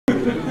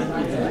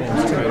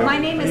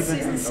name is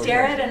Susan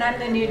Sterrett, and I'm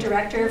the new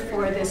director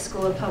for the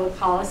School of Public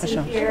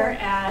Policy here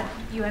at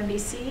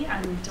UMBC.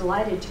 I'm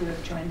delighted to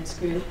have joined this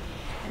group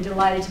and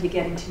delighted to be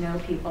getting to know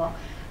people.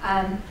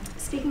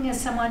 Speaking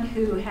as someone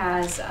who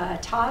has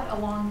taught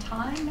a long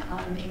time,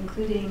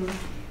 including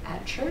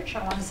at church,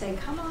 I want to say,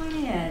 come on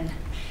in.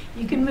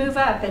 You can move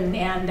up,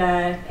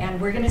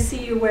 and we're going to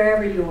see you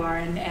wherever you are,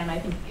 and I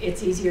think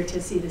it's easier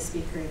to see the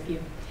speaker if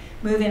you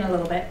move in a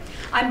little bit.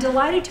 I'm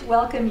delighted to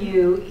welcome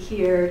you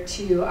here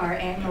to our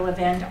annual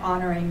event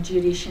honoring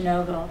Judy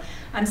Shinogle.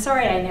 I'm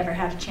sorry I never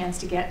had a chance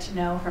to get to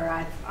know her.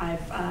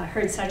 I've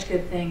heard such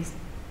good things.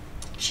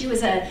 She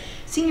was a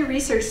senior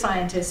research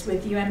scientist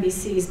with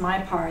UMBC's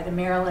MyPAR, the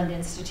Maryland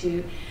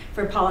Institute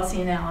for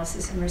Policy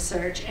Analysis and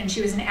Research, and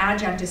she was an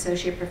adjunct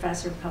associate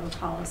professor of public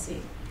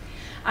policy.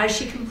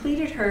 She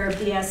completed her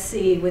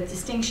BSc with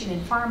distinction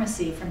in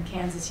pharmacy from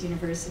Kansas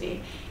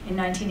University in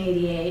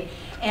 1988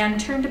 and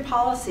turned to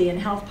policy and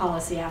health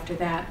policy after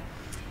that.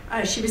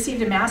 She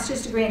received a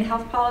master's degree in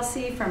health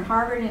policy from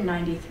Harvard in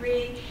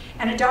 '93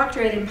 and a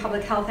doctorate in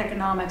public health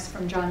economics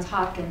from Johns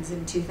Hopkins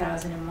in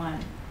 2001.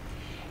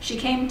 She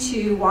came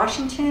to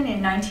Washington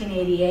in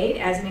 1988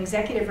 as an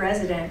executive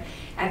resident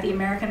at the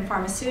American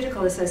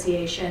Pharmaceutical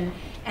Association,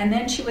 and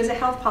then she was a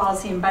health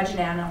policy and budget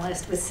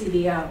analyst with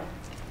CBO.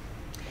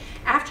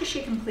 After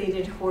she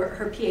completed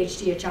her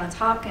Ph.D. at Johns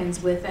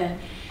Hopkins with a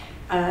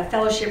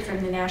fellowship from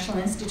the National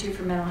Institute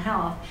for Mental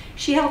Health,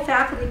 she held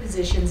faculty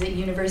positions at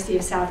University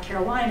of South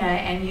Carolina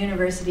and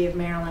University of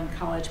Maryland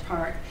College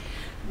Park.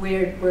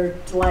 We're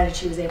delighted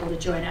she was able to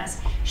join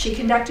us. She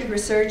conducted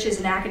research as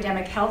an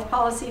academic health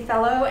policy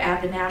fellow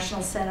at the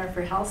National Center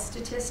for Health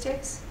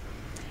Statistics,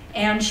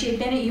 and she had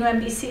been at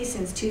UMBC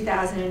since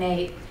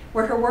 2008,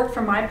 where her work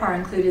for MyPAR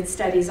included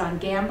studies on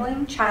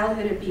gambling,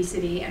 childhood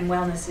obesity, and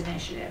wellness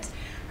initiatives.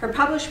 Her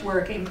published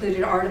work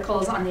included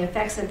articles on the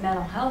effects of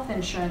mental health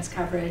insurance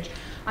coverage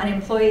on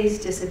employees'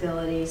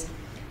 disabilities,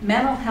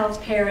 mental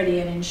health parity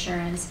in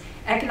insurance,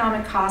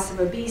 economic costs of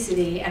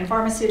obesity, and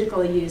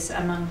pharmaceutical use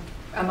among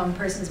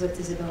persons with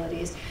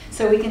disabilities.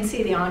 So we can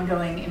see the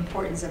ongoing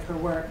importance of her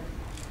work.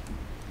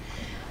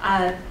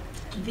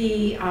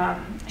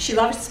 She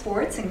loved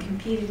sports and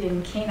competed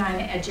in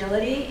canine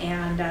agility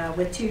and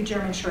with 2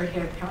 German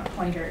short-haired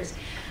pointers.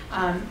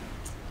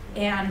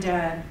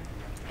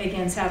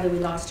 Again, sadly, we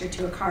lost her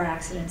to a car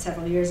accident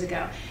several years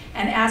ago.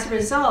 And as a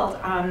result,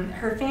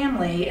 her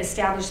family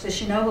established the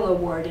Shinogle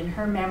Award in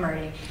her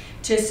memory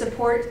to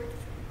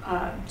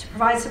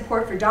provide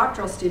support for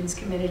doctoral students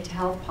committed to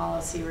health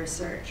policy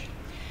research.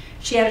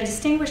 She had a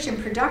distinguished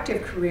and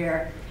productive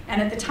career,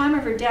 and at the time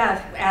of her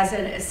death, as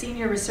a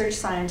senior research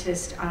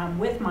scientist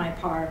with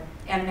MyPAR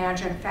and an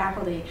adjunct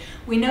faculty,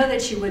 we know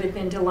that she would have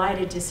been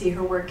delighted to see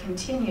her work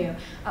continue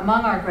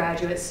among our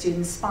graduate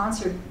students,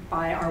 sponsored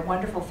by our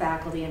wonderful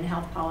faculty in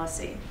health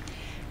policy.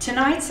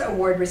 Tonight's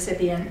award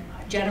recipient,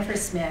 Jennifer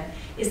Smith,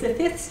 is the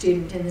 5th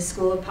student in the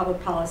School of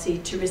Public Policy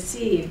to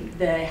receive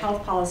the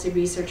Health Policy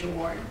Research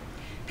Award.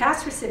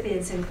 Past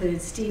recipients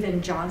include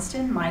Stephen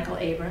Johnston, Michael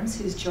Abrams,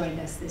 who's joined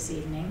us this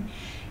evening,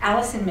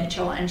 Allison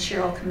Mitchell, and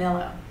Cheryl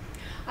Camillo.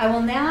 I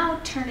will now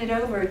turn it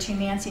over to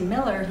Nancy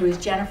Miller, who is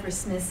Jennifer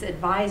Smith's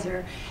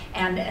advisor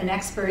and an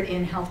expert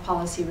in health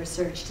policy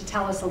research, to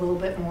tell us a little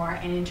bit more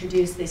and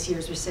introduce this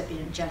year's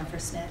recipient, Jennifer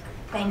Smith.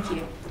 Thank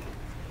you.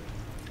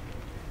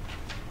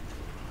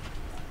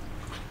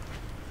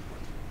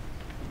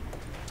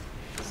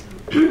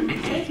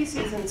 Thank you,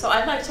 Susan. So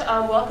I'd like to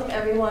welcome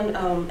everyone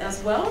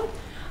as well.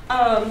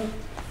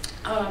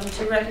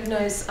 To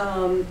recognize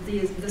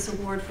this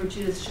award for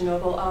Judith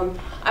Shinogle.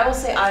 I will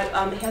say I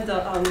had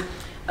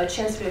a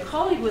chance to be a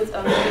colleague with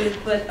Judith,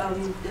 but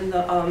in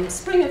the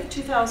spring of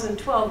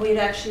 2012, we had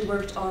actually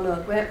worked on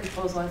a grant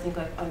proposal, I think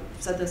I've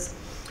said this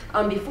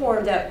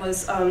before, that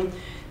was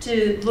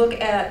to look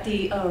at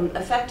the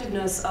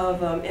effectiveness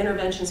of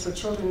interventions for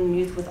children and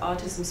youth with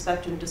autism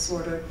spectrum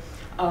disorder.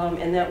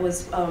 And that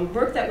was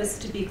work that was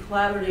to be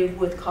collaborative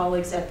with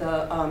colleagues at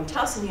the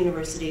Towson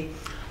University.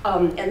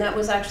 And that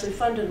was actually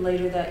funded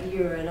later that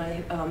year, and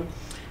I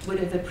would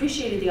have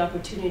appreciated the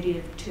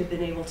opportunity to have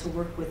been able to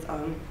work with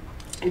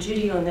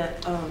Judy on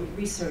that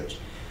research.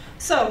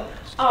 So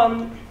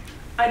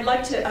I'd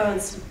like to,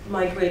 it's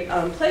my great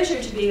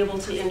pleasure to be able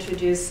to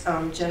introduce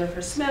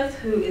Jennifer Smith,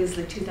 who is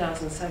the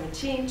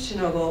 2017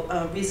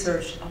 Shinogle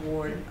Research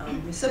Award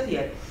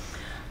recipient.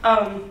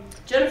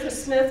 Jennifer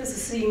Smith is a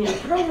senior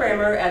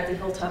programmer at the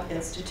Hilltop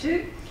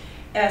Institute.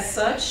 As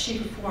such, she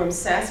performs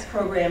SAS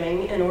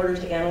programming in order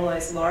to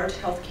analyze large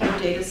healthcare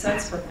data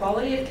sets for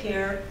quality of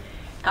care,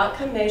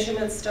 outcome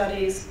measurement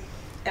studies,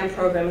 and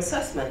program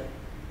assessment.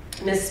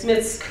 Ms.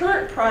 Smith's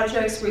current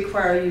projects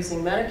require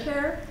using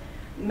Medicare,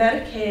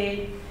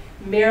 Medicaid,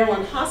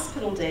 Maryland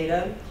hospital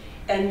data,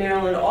 and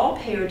Maryland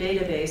all-payer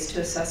database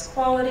to assess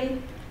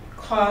quality,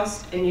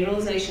 cost, and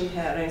utilization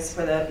patterns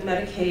for the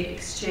Medicaid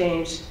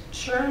exchange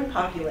churn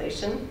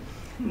population,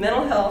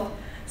 mental health,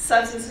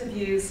 substance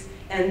abuse,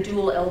 and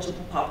dual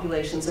eligible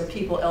populations, or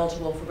people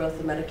eligible for both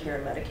the Medicare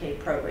and Medicaid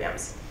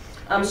programs.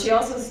 She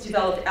also has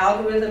developed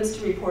algorithms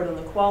to report on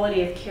the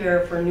quality of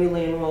care for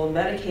newly enrolled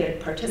Medicaid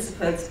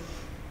participants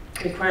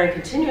requiring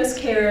continuous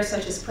care,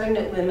 such as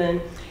pregnant women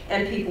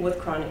and people with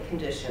chronic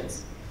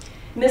conditions.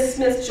 Ms.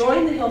 Smith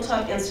joined the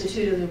Hilltop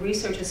Institute as a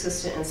research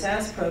assistant and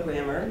SAS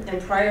programmer,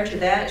 and prior to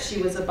that,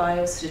 she was a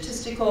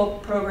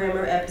biostatistical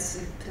programmer at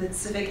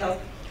Pacific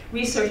Health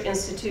Research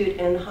Institute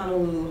in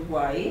Honolulu,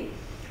 Hawaii,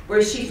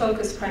 where she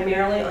focused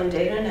primarily on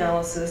data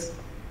analysis,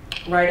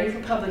 writing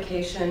for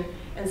publication,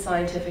 and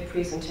scientific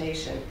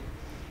presentation.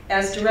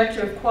 As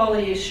Director of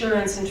Quality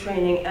Assurance and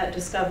Training at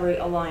Discovery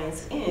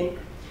Alliance, Inc.,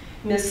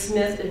 Ms.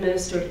 Smith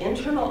administered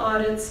internal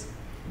audits,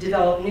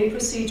 developed new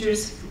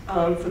procedures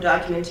for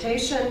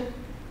documentation,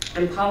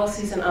 and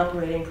policies and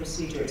operating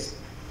procedures.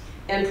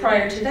 And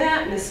prior to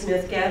that, Ms.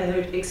 Smith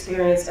gathered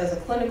experience as a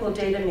clinical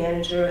data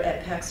manager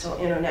at Paxton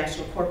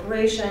International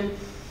Corporation,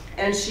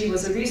 and she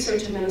was a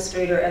research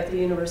administrator at the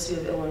University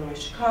of Illinois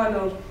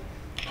Chicago,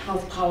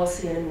 Health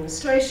Policy and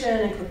Administration,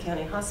 and Cook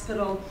County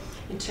Hospital.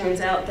 It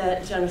turns out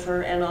that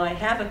Jennifer and I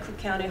have a Cook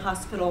County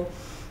Hospital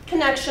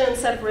connection,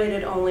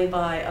 separated only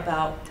by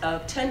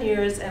about 10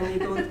 years, and we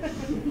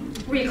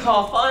both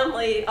recall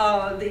fondly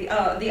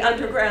the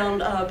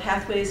underground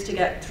pathways to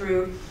get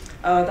through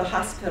the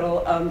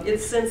hospital.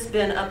 It's since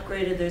been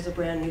upgraded. There's a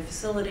brand new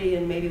facility,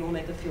 and maybe we'll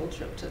make a field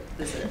trip to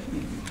visit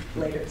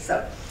later.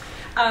 So,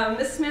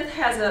 Ms. Smith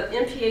has an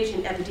MPH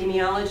in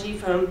epidemiology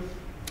from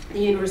the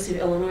University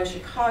of Illinois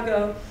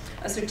Chicago,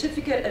 a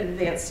certificate of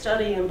advanced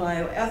study in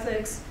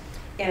bioethics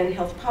and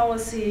health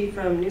policy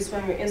from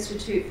Neiswanger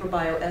Institute for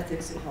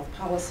Bioethics and Health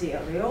Policy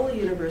at Loyola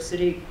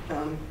University,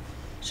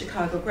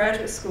 Chicago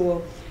Graduate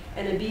School,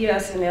 and a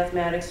BS in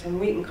mathematics from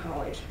Wheaton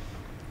College.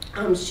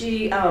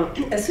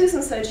 As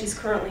Susan said, she's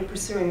currently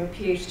pursuing a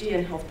Ph.D.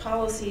 in health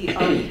policy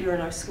here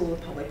in our School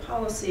of Public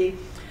Policy.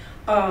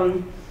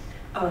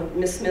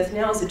 Ms. Smith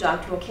now is a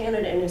doctoral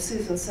candidate, and as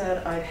Susan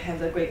said, I have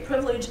the great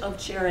privilege of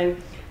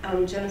chairing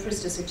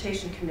Jennifer's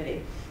dissertation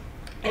committee.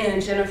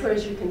 And Jennifer,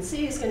 as you can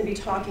see, is going to be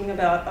talking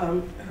about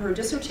her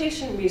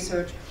dissertation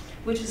research,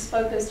 which is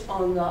focused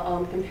on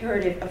the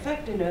comparative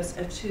effectiveness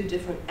of 2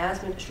 different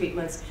asthma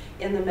treatments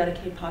in the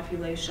Medicaid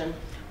population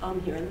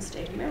here in the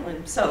state of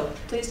Maryland. So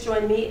please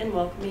join me in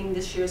welcoming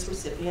this year's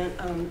recipient,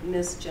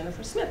 Ms.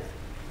 Jennifer Smith.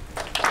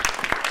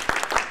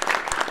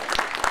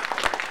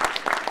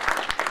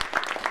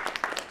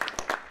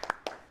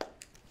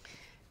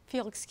 If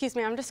you'll excuse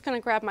me, I'm just going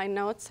to grab my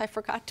notes. I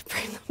forgot to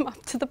bring them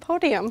up to the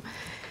podium.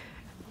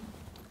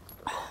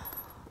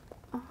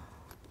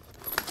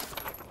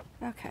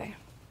 Okay.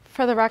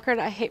 For the record,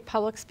 I hate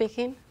public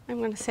speaking. I'm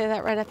going to say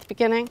that right at the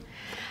beginning.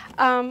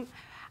 I'd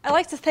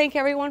like to thank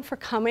everyone for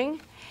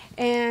coming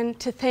and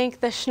to thank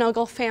the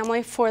Shinogle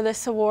family for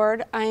this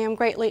award. I am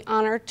greatly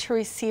honored to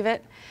receive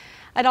it.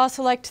 I'd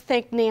also like to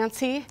thank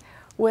Nancy,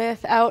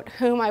 without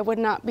whom I would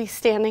not be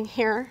standing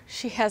here.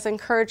 She has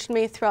encouraged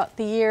me throughout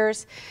the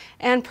years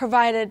and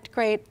provided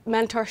great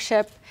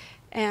mentorship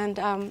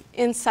and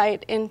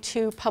insight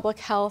into public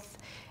health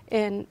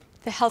in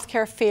the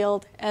healthcare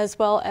field, as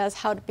well as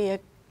how to be a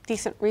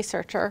decent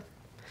researcher.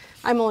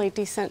 I'm only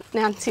decent,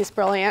 Nancy's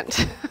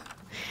brilliant.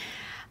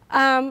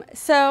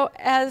 So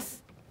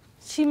as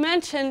she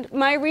mentioned,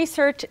 my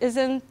research is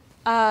in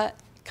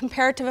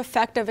comparative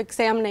effective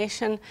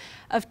examination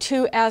of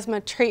 2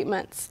 asthma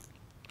treatments.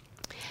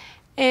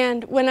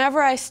 And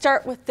whenever I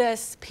start with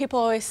this, people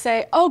always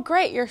say, oh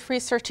great, you're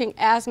researching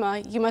asthma.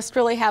 You must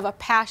really have a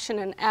passion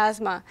in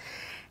asthma.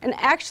 And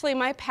actually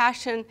my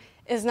passion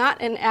is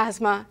not in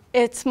asthma,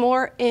 it's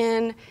more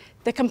in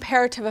the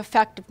comparative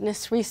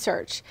effectiveness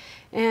research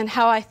and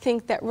how I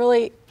think that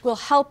really will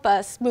help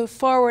us move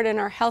forward in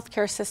our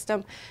healthcare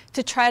system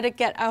to try to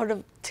get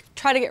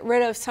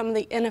rid of some of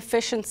the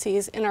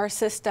inefficiencies in our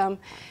system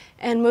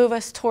and move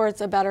us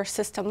towards a better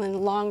system in the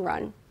long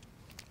run.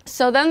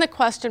 So then the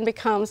question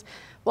becomes,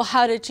 well,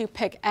 how did you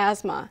pick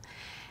asthma?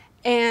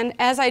 And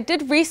as I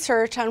did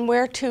research on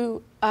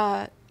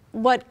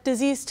what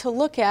disease to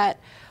look at,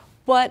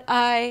 what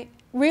I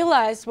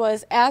realized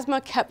was asthma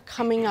kept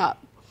coming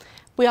up.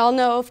 We all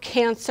know of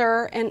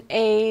cancer and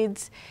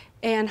AIDS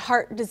and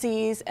heart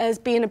disease as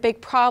being a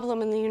big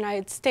problem in the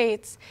United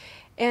States,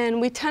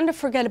 and we tend to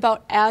forget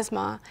about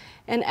asthma.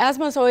 And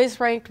asthma is always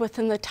ranked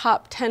within the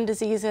top 10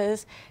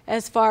 diseases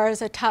as far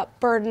as a top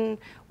burden,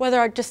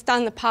 whether just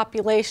on the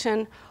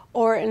population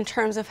or in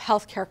terms of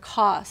healthcare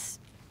costs.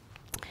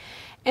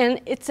 And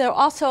it's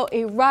also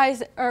a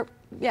rise,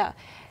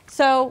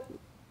 so,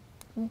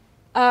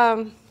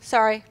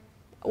 sorry,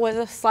 was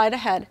a slide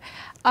ahead.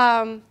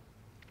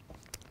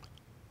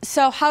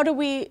 So how do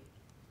we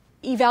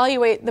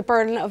evaluate the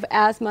burden of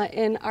asthma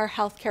in our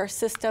healthcare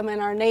system in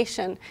our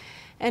nation?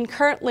 And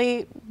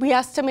currently, we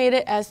estimate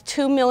it as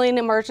 2 million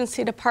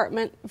emergency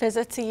department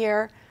visits a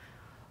year,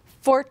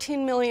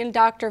 14 million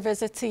doctor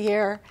visits a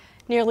year,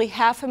 nearly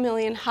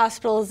 500,000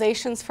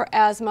 hospitalizations for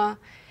asthma,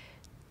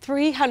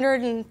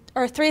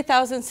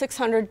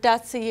 3,600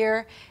 deaths a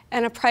year,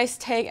 and a price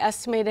tag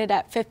estimated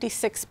at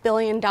 $56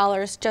 billion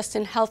just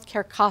in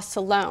healthcare costs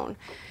alone.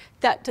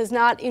 That does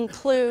not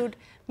include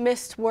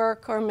missed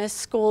work or missed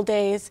school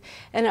days,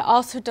 and it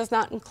also does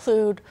not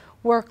include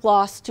work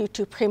loss due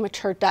to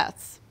premature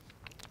deaths.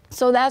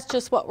 So that's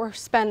just what we're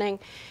spending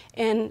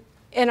in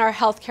our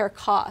healthcare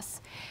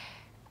costs.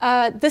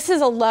 This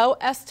is a low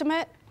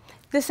estimate.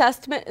 This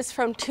estimate is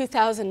from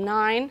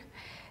 2009.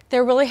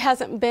 There really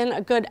hasn't been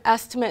a good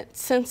estimate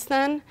since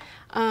then.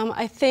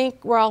 I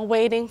think we're all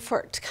waiting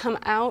for it to come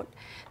out.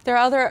 There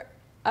are other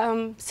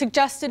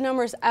suggested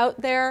numbers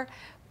out there,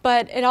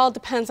 but it all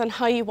depends on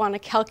how you want to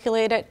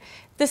calculate it.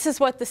 This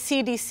is what the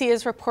CDC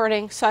is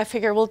reporting, so I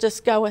figure we'll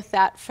just go with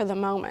that for the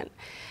moment.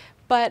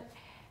 But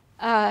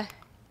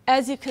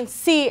as you can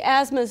see,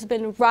 asthma has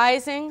been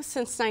rising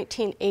since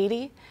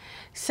 1980.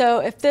 So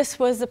if this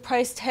was the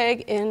price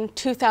tag in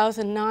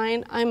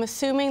 2009, I'm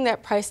assuming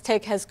that price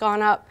tag has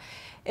gone up.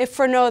 If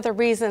for no other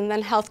reason,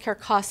 then healthcare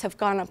costs have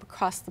gone up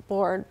across the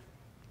board.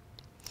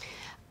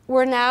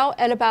 We're now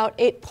at about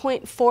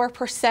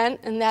 8.4%,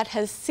 and that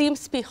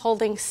seems to be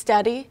holding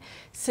steady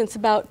since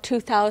about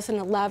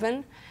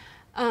 2011.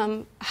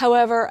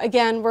 However,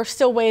 again, we're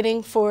still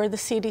waiting for the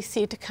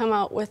CDC to come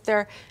out with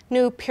their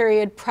new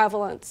period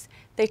prevalence.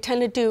 They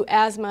tend to do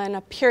asthma in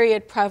a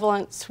period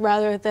prevalence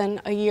rather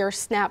than a year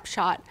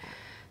snapshot.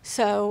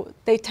 So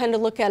they tend to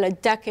look at a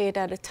decade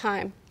at a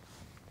time.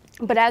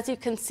 But as you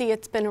can see,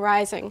 it's been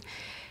rising.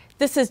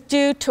 This is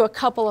due to a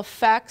couple of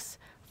effects.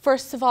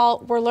 First of all,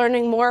 we're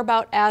learning more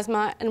about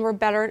asthma and we're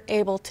better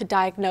able to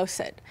diagnose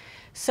it.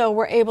 So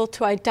we're able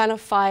to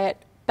identify it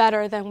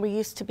better than we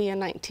used to be in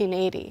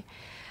 1980.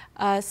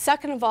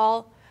 Second of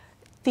all,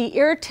 the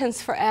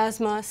irritants for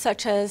asthma,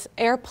 such as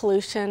air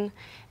pollution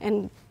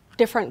and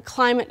different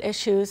climate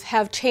issues,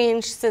 have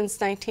changed since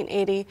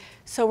 1980,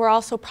 so we're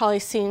also probably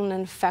seeing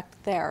an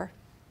effect there.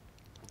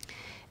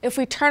 If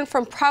we turn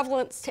from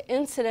prevalence to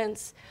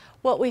incidence,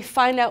 what we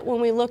find out when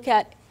we look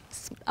at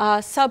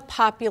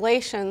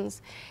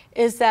subpopulations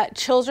is that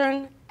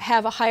children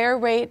have a higher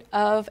rate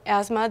of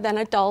asthma than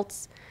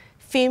adults.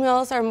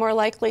 Females are more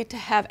likely to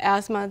have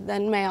asthma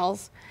than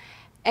males.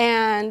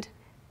 And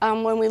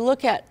when we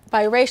look at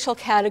by racial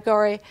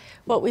category,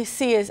 what we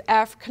see is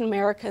African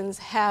Americans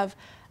have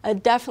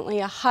definitely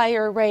a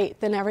higher rate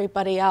than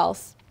everybody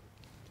else.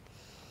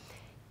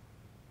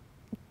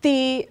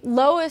 The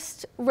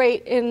lowest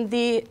rate in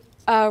the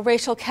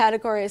racial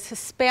category is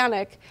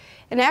Hispanic,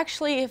 and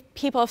actually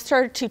people have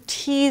started to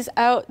tease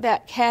out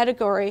that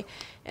category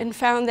and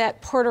found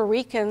that Puerto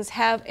Ricans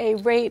have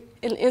an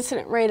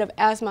incident rate of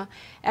asthma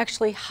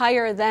actually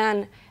higher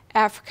than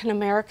African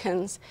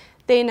Americans.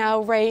 They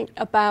now rank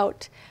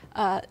about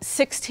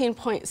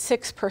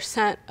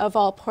 16.6% of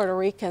all Puerto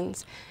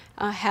Ricans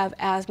have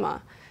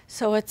asthma.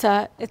 So it's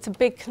a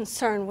big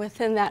concern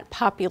within that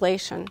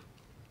population.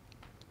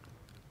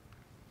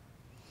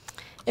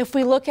 If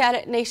we look at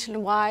it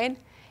nationwide,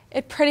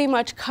 it pretty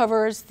much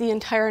covers the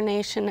entire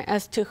nation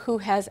as to who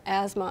has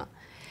asthma.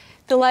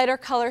 The lighter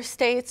color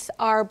states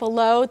are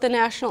below the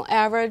national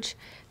average.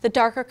 The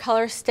darker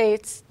color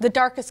states, the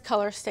darkest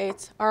color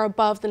states are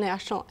above the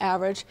national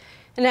average.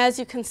 And as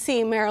you can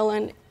see,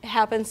 Maryland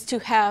happens to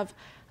have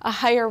a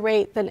higher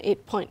rate than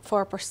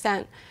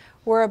 8.4%.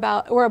 We're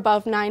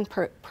above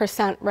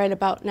 9% right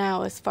about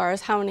now as far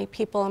as how many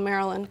people in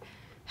Maryland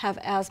have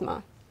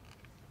asthma.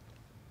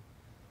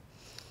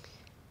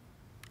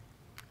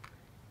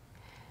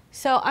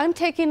 So I'm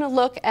taking a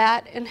look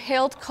at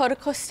inhaled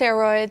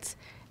corticosteroids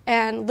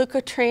and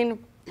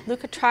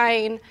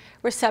leukotriene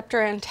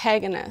receptor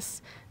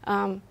antagonists.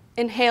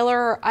 Inhaler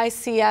or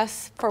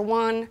ICS for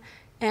one,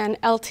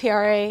 and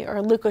LTRA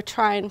or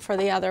leukotriene for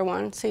the other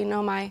one. So you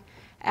know my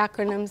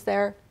acronyms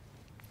there.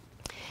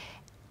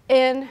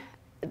 And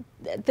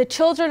the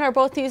children are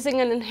both using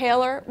an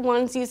inhaler.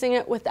 One's using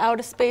it without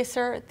a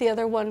spacer, the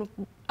other one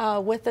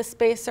with a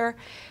spacer.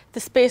 The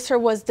spacer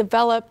was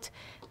developed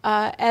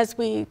as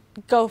we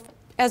go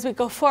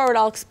forward.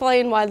 I'll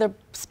explain why the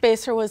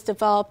spacer was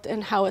developed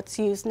and how it's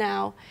used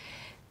now.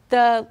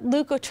 The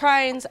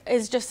leukotrienes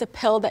is just a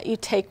pill that you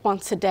take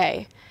once a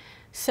day.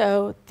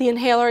 So the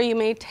inhaler you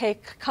may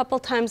take a couple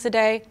times a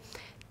day.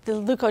 The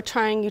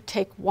leukotriene you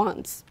take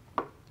once.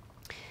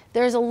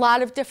 There's a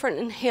lot of different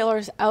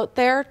inhalers out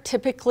there.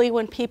 Typically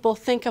when people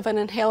think of an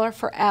inhaler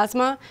for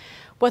asthma,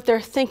 what they're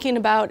thinking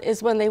about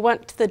is when they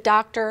went to the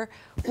doctor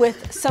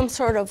with some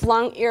sort of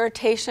lung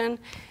irritation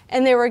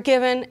and they were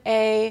given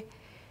an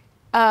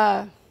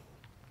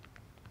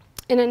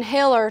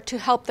inhaler to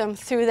help them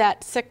through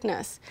that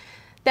sickness.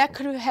 That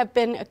could have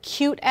been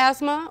acute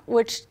asthma,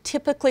 which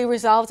typically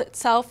resolves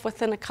itself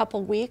within a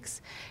couple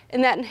weeks.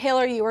 And that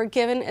inhaler you were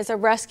given is a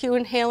rescue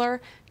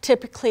inhaler,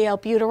 typically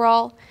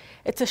albuterol.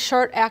 It's a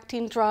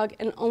short-acting drug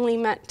and only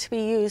meant to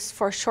be used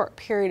for a short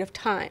period of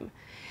time.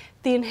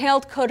 The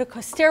inhaled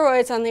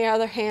corticosteroids, on the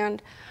other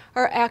hand,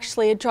 are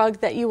actually a drug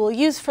that you will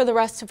use for the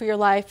rest of your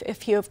life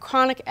if you have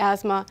chronic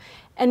asthma,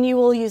 and you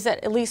will use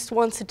it at least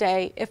once a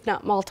day, if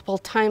not multiple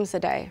times a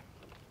day.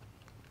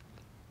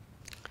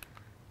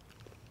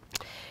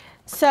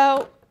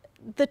 So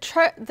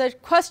the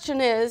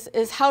question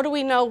is how do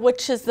we know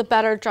which is the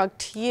better drug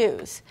to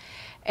use?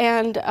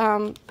 And,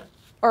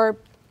 or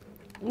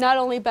not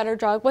only better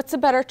drug, what's the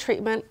better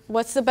treatment?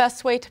 What's the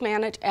best way to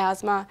manage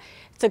asthma?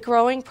 It's a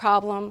growing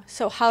problem,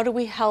 so how do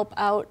we help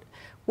out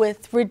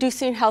with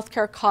reducing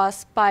healthcare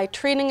costs by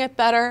treating it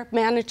better,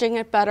 managing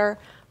it better?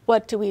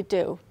 What do we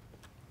do?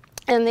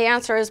 And the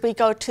answer is we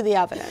go to the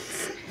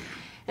evidence.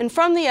 And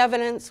from the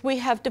evidence, we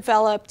have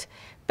developed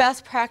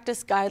best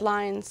practice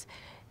guidelines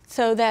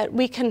so that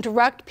we can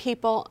direct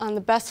people on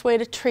the best way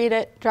to treat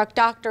it, direct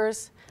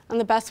doctors on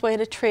the best way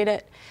to treat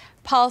it.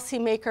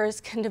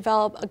 Policymakers can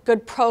develop a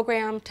good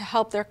program to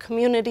help their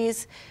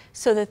communities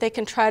so that they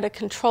can try to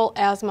control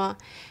asthma.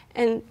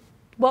 And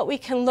what we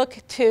can look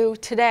to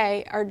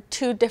today are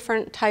two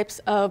different types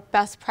of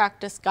best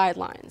practice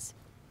guidelines.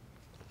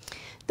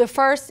 The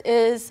first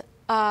is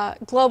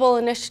Global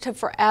Initiative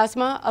for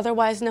Asthma,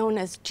 otherwise known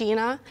as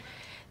GINA.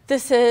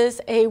 This is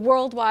a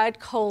worldwide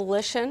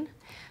coalition.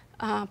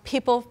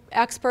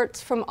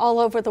 Experts from all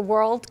over the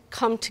world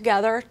come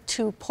together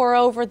to pore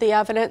over the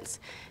evidence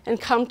and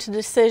come to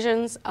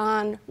decisions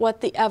on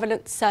what the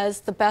evidence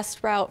says the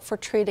best route for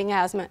treating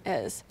asthma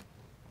is.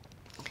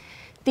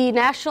 The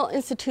National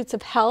Institutes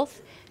of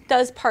Health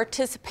does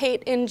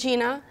participate in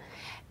GINA,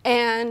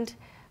 and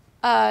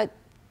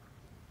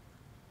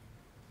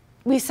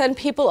we send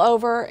people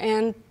over,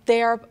 and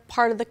they are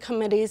part of the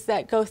committees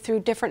that go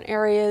through different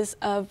areas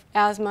of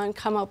asthma and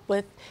come up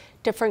with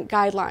different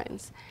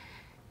guidelines.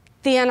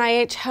 The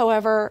NIH,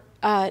 however,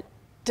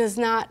 does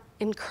not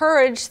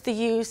encourage the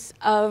use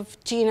of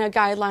GINA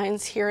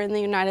guidelines here in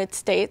the United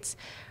States.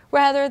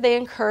 Rather, they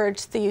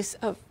encourage the use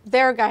of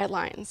their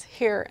guidelines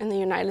here in the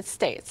United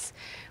States,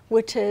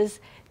 which is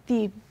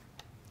the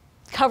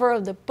cover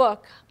of the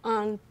book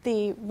on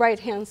the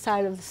right-hand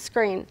side of the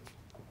screen.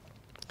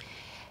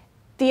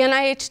 The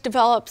NIH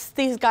develops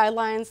these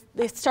guidelines.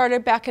 They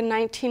started back in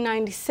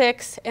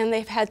 1996, and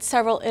they've had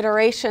several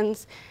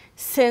iterations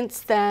since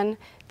then,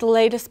 the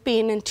latest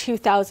being in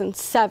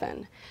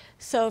 2007.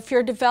 So if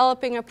you're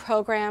developing a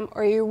program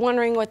or you're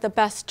wondering what the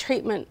best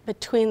treatment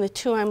between the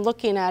two I'm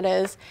looking at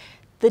is,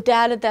 the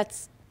data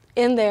that's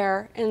in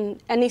there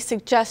and any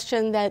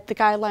suggestion that the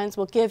guidelines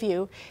will give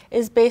you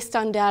is based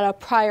on data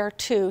prior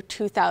to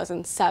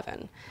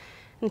 2007.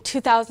 In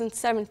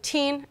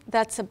 2017,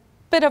 that's a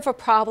bit of a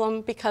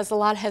problem because a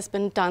lot has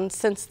been done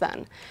since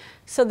then.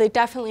 So they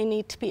definitely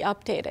need to be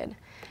updated.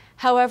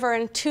 However,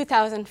 in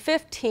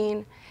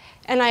 2015,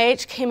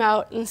 NIH came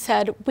out and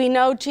said, we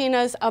know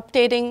GINA's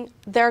updating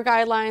their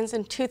guidelines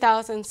in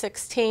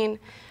 2016.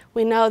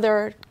 We know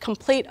they're a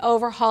complete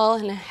overhaul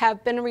and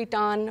have been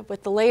redone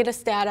with the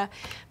latest data,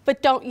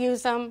 but don't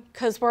use them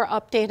because we're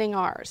updating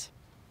ours.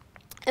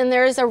 And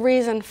there is a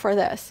reason for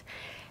this,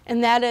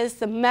 and that is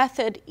the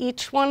method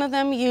each one of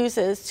them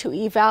uses to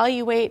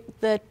evaluate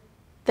the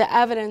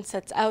evidence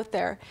that's out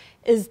there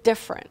is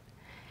different.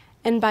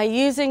 And by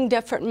using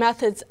different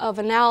methods of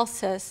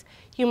analysis,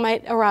 you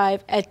might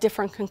arrive at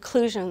different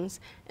conclusions,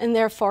 and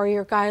therefore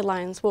your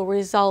guidelines will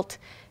result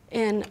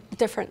in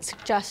different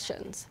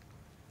suggestions.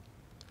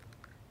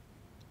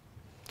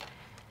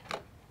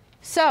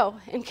 So,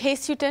 in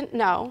case you didn't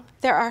know,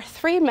 there are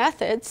 3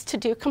 methods to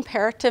do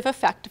comparative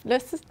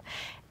effectiveness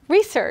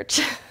research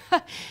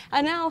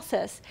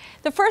analysis.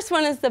 The first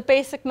one is the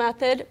basic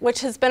method,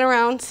 which has been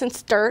around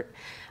since dirt.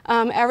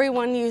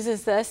 Everyone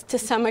uses this to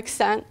some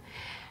extent.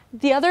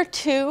 The other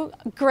 2,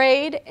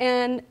 GRADE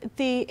and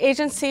the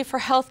Agency for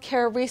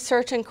Healthcare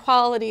Research and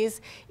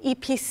Quality's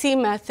EPC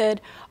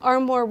method, are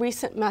more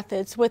recent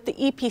methods, with the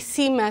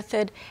EPC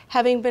method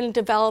having been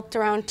developed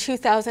around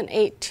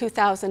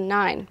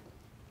 2008-2009.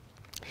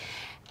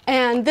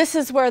 And this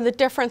is where the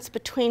difference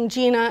between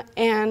GINA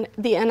and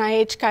the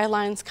NIH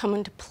guidelines come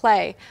into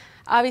play.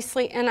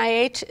 Obviously,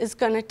 NIH is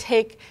going to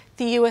take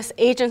the U.S.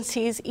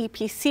 agency's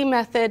EPC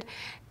method,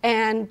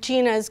 and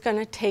GINA is going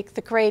to take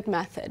the GRADE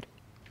method.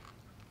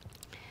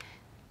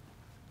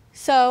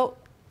 So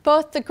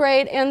both the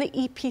GRADE and the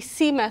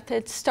EPC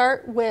method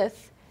start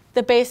with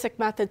the basic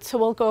method, so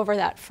we'll go over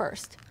that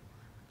first.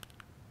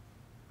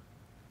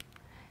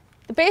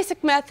 The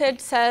basic method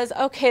says,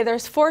 okay,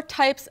 there's 4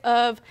 types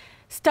of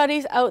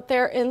studies out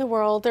there in the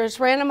world. There's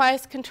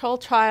randomized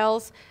controlled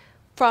trials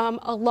from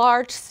a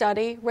large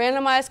study,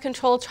 randomized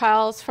controlled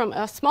trials from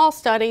a small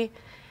study,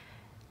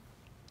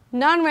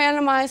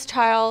 non-randomized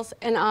trials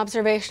and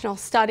observational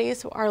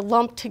studies are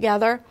lumped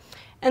together,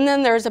 and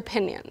then there's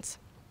opinions.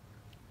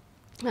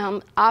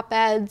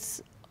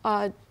 Op-eds,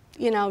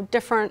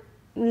 different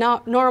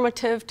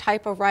normative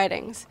type of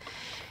writings.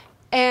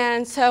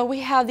 And so we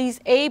have these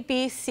A,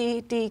 B,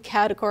 C, D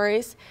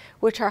categories,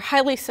 which are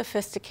highly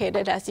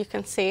sophisticated, as you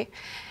can see.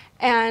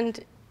 And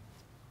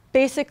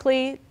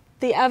basically,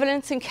 the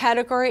evidence in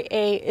category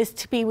A is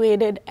to be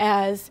weighted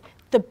as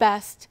the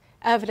best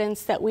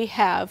evidence that we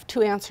have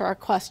to answer our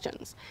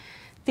questions.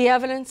 The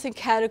evidence in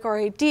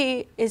category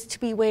D is to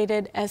be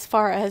weighted as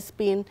far as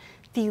being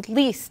the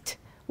least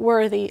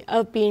worthy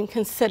of being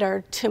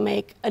considered to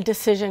make a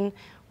decision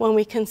when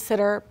we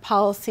consider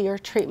policy or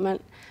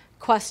treatment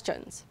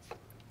questions.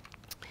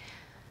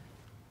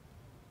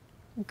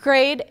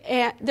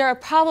 There are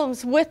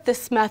problems with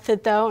this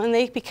method, though, and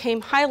they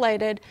became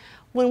highlighted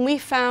when we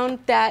found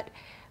that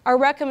our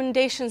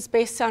recommendations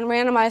based on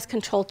randomized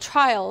controlled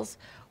trials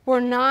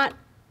were not,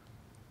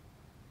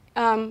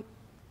 the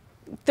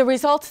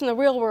results in the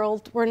real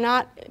world were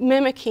not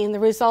mimicking the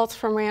results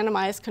from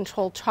randomized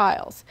controlled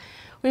trials.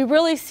 We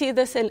really see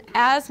this in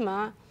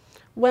asthma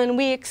when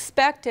we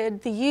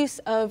expected the use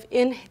of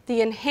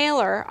the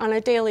inhaler on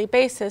a daily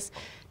basis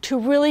to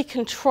really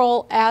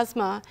control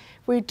asthma,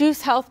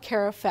 reduce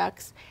healthcare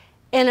effects,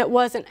 and it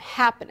wasn't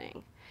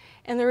happening.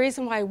 And the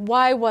reason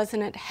why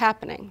wasn't it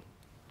happening?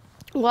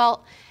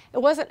 Well, it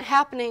wasn't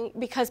happening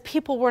because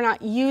people were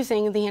not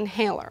using the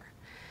inhaler.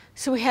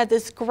 So we had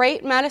this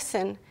great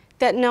medicine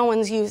that no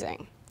one's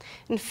using.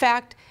 In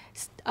fact,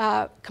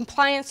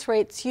 compliance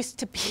rates used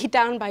to be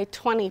down by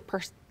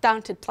 20%,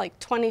 down to like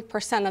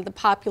 20% of the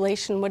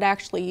population would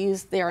actually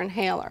use their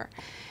inhaler.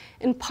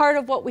 And part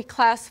of what we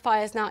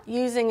classify as not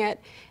using it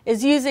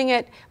is using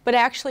it, but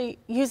actually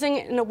using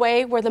it in a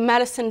way where the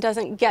medicine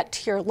doesn't get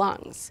to your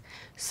lungs.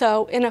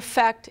 So in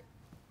effect,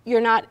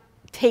 you're not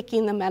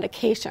taking the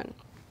medication.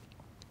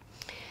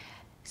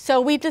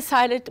 So we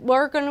decided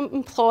we're going to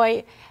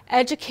employ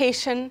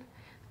education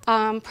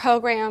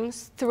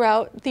programs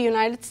throughout the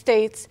United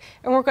States,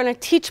 and we're going to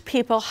teach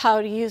people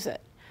how to use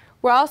it.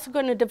 We're also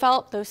going to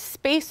develop those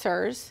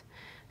spacers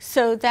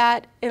so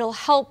that it'll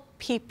help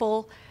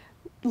people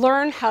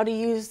learn how to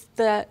use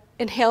the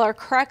inhaler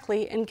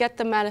correctly and get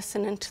the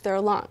medicine into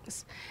their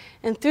lungs.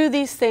 And through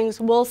these things,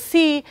 we'll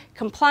see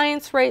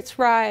compliance rates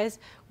rise,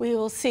 we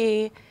will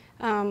see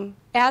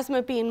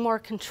asthma being more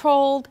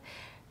controlled,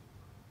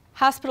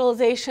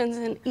 hospitalizations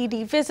and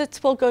ED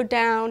visits will go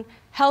down,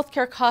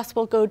 healthcare costs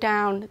will go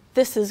down.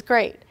 This is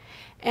great.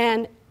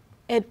 And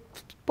it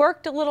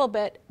worked a little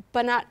bit,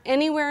 but not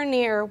anywhere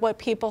near what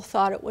people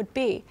thought it would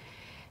be.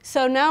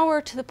 So now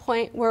we're to the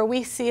point where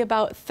we see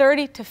about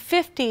 30 to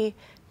 50%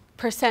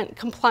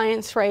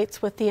 compliance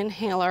rates with the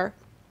inhaler.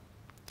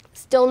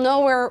 Still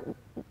nowhere,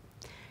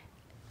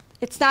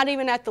 it's not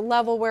even at the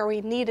level where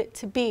we need it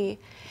to be.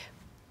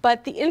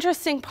 But the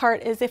interesting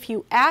part is if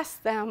you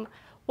ask them,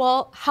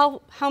 well,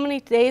 how many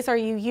days are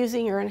you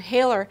using your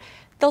inhaler?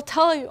 They'll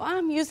tell you, oh,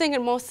 I'm using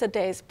it most of the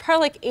days,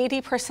 probably like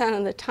 80%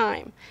 of the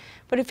time.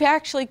 But if you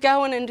actually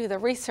go in and do the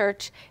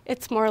research,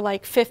 it's more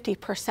like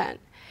 50%.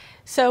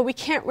 So we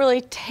can't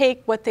really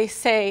take what they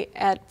say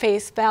at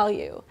face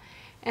value,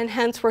 and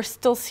hence we're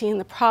still seeing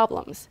the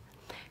problems.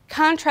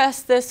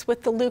 Contrast this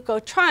with the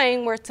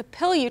leukotriene, where it's a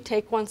pill you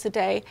take once a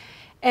day,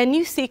 and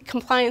you see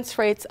compliance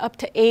rates up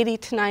to 80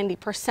 to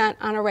 90%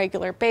 on a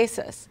regular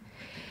basis.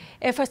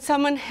 If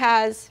someone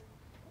has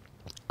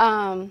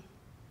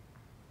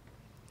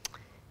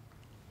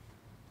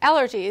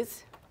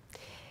allergies,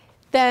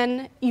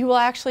 then you will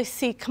actually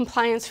see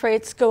compliance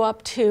rates go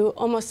up to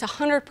almost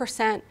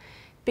 100%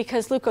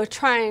 because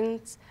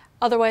leukotrienes,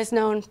 otherwise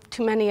known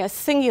to many as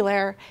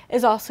Singulair,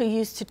 is also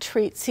used to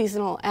treat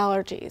seasonal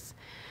allergies.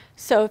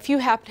 So if you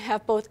happen to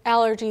have both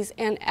allergies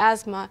and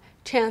asthma,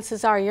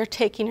 chances are you're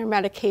taking your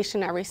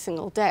medication every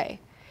single day.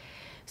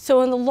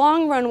 So in the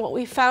long run, what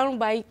we found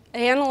by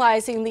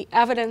analyzing the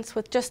evidence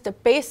with just a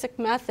basic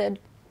method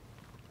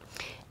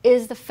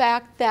is the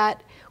fact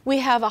that we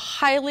have a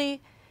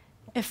highly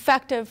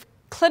effective,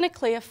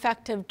 clinically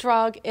effective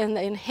drug in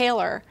the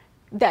inhaler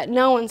that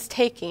no one's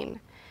taking.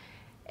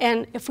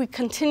 And if we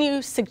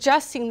continue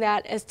suggesting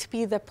that as to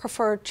be the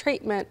preferred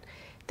treatment,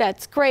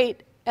 that's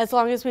great, as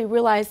long as we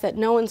realize that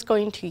no one's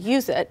going to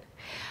use it.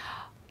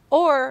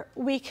 Or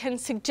we can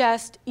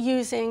suggest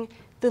using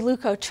the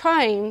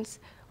leukotrienes,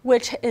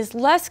 which is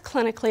less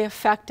clinically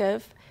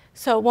effective,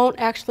 so it won't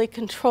actually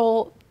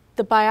control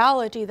the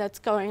biology that's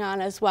going on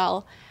as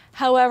well.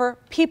 However,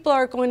 people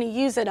are going to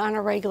use it on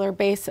a regular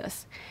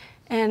basis.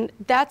 And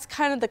that's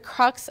kind of the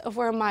crux of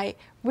where my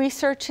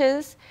research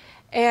is,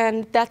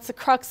 and that's the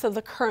crux of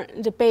the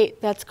current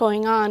debate that's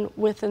going on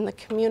within the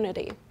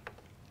community.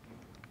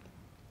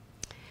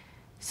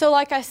 So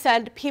like I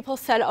said, people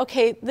said,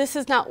 okay, this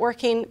is not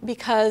working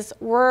because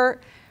we're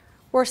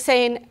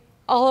saying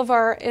all of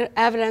our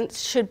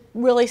evidence should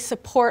really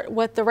support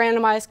what the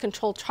randomized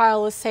controlled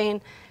trial is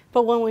saying,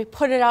 but when we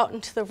put it out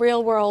into the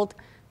real world,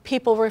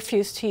 people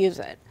refuse to use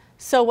it.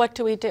 So what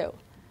do we do?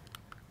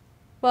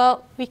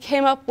 Well, we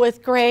came up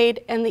with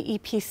GRADE and the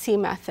EPC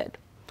method.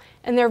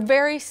 And they're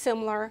very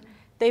similar.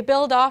 They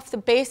build off the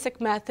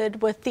basic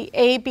method with the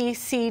A, B,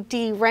 C,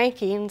 D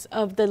rankings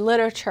of the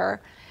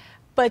literature,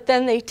 but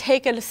then they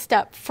take it a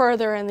step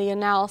further in the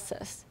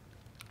analysis.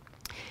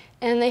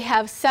 And they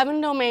have 7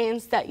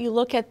 domains that you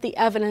look at the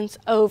evidence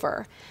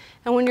over.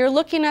 And when you're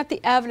looking at the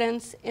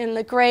evidence in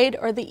the GRADE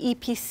or the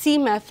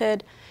EPC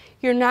method,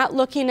 you're not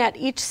looking at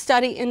each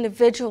study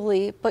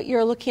individually, but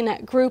you're looking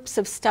at groups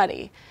of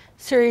study.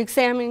 So you're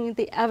examining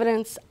the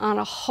evidence on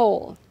a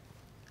whole.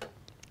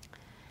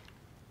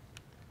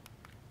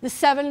 The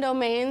 7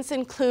 domains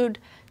include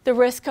the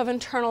risk of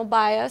internal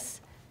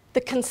bias,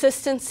 the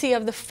consistency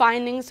of the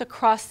findings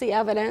across the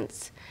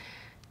evidence,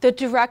 the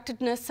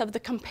directedness of the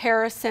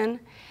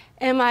comparison.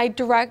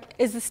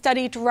 Is the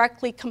study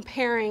directly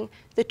comparing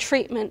the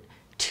treatment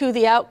to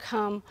the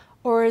outcome,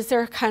 or is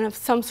there kind of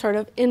some sort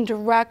of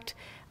indirect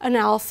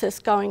analysis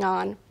going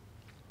on?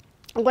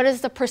 what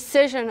is the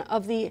precision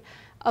of the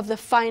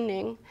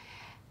finding.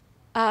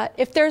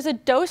 If there's a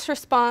dose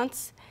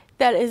response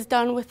that is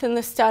done within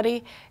the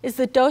study, is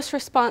the dose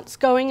response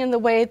going in the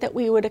way that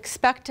we would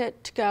expect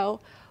it to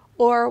go?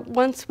 Or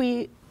once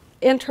we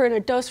enter in a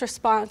dose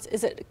response,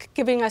 is it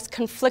giving us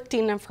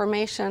conflicting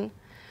information?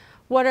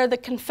 What are the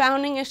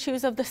confounding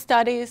issues of the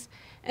studies?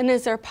 And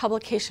is there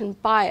publication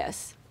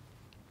bias?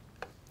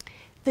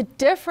 The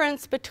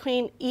difference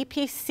between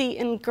EPC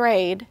and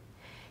grade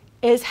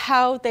is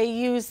how they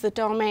use the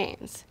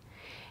domains.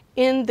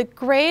 In the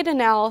grade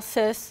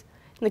analysis,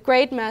 in the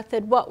grade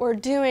method, what we're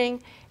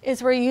doing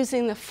is we're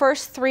using the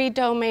first 3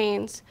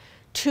 domains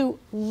to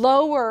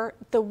lower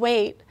the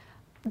weight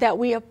that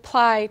we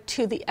apply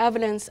to the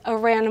evidence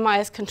of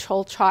randomized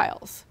controlled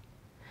trials.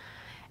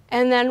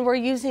 And then we're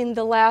using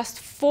the last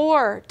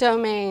 4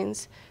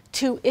 domains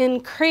to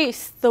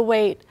increase the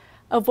weight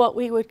of what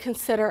we would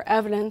consider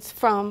evidence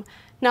from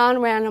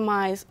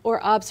non-randomized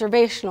or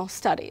observational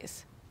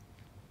studies.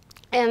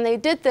 And they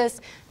did this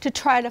to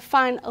try to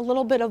find a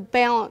little bit of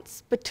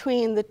balance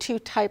between the 2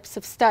 types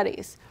of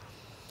studies.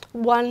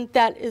 One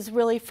that is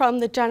really from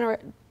the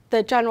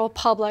general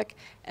public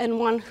and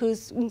one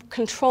who's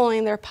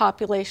controlling their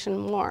population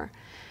more.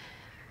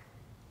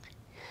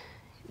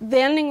 The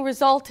ending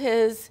result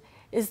is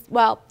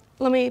well,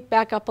 let me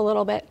back up a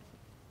little bit.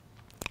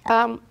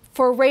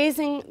 For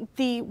raising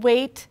the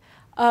weight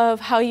of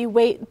how you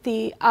weight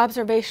the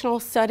observational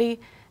study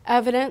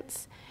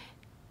evidence,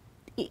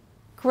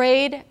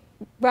 grade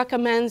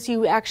recommends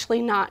you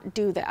actually not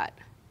do that.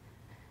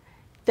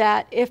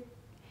 That if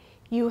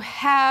you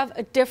have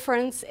a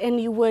difference and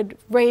you would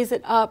raise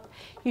it up,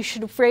 you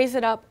should raise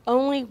it up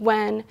only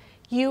when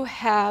you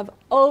have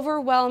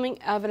overwhelming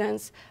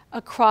evidence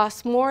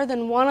across more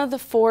than one of the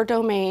 4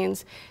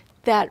 domains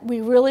that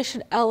we really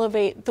should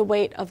elevate the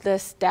weight of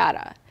this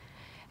data.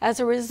 As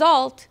a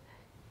result,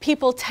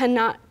 people tend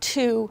not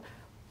to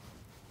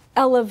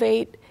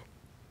elevate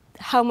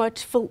how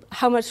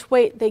much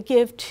weight they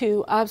give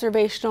to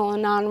observational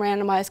and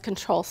non-randomized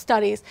control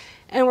studies,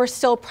 and we're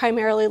still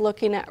primarily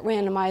looking at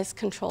randomized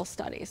control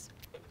studies.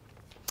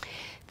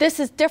 This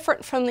is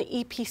different from the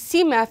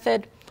EPC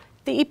method.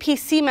 The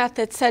EPC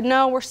method said,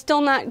 no, we're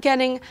still not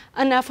getting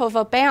enough of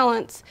a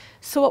balance,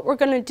 so what we're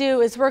going to do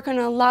is we're going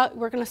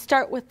to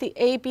start with the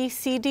A, B,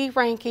 C, D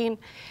ranking,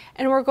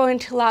 and we're going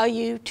to allow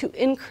you to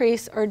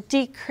increase or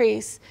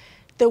decrease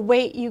the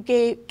weight you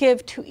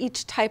give to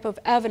each type of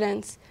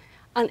evidence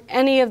on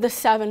any of the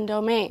 7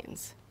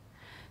 domains.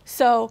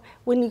 So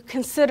when you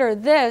consider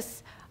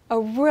this, a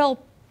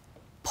real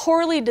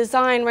poorly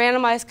designed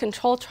randomized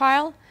control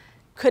trial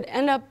could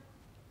end up,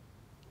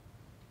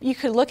 you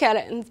could look at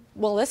it and,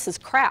 well, this is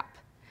crap.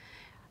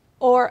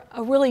 Or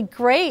a really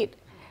great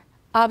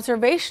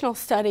observational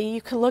study,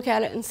 you could look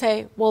at it and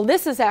say, well,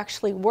 this is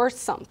actually worth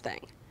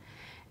something.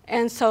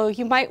 And so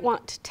you might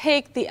want to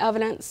take the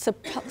evidence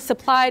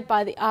supplied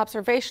by the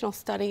observational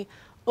study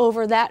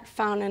over that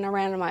found in a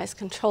randomized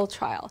control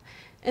trial.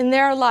 And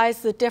there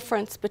lies the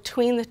difference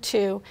between the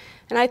 2.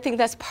 And I think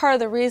that's part of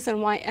the reason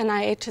why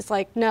NIH is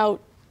like, no,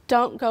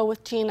 don't go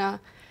with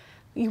GINA.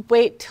 You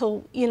wait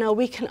till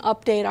we can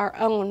update our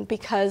own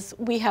because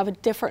we have a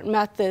different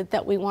method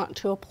that we want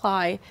to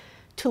apply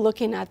to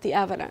looking at the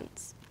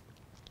evidence.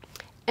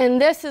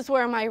 And this is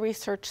where my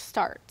research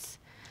starts,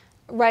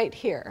 right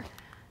here.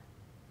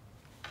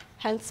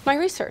 Hence my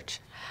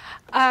research.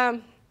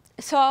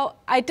 So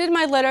I did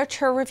my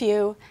literature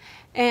review,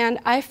 and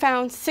I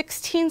found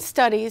 16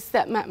 studies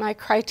that met my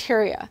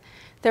criteria.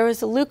 There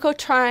was a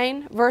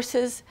leukotriene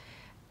versus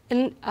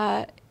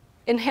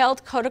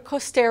inhaled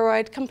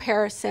corticosteroid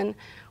comparison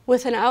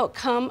with an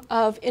outcome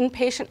of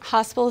inpatient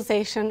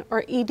hospitalization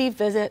or ED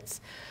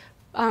visits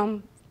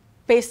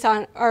based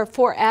on or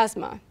for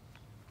asthma.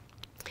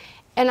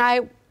 And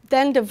I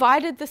then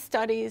divided the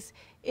studies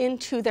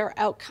into their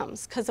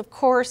outcomes because, of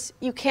course,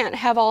 you can't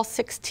have all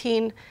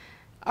 16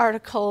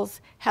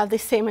 articles have the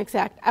same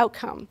exact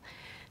outcome.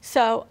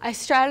 So I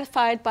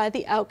stratified by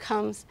the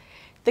outcomes.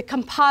 The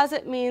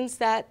composite means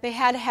that they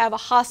had to have a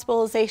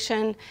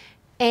hospitalization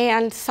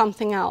and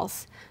something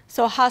else.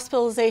 So a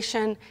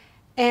hospitalization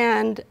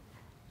and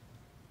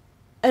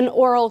an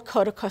oral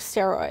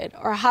corticosteroid,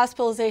 or a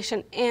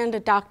hospitalization and a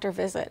doctor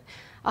visit,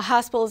 a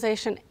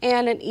hospitalization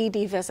and an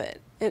ED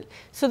visit.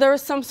 So there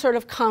was some sort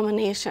of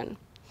combination.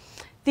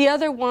 The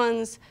other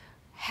ones,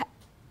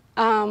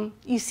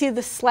 you see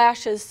the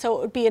slashes, so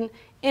it would be an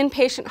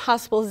inpatient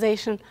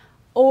hospitalization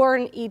or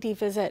an ED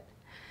visit.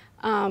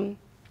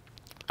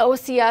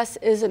 OCS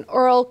is an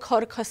oral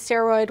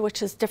corticosteroid,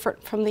 which is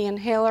different from the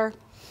inhaler.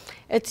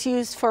 It's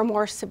used for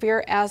more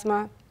severe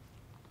asthma.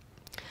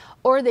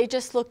 Or they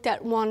just looked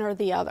at one or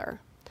the other.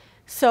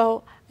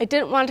 So I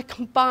didn't want to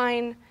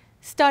combine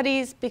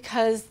studies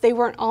because they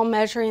weren't all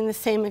measuring the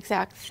same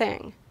exact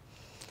thing.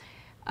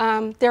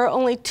 There are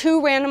only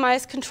 2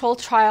 randomized controlled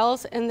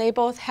trials, and they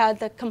both had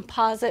the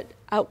composite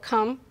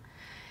outcome.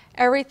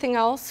 Everything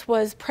else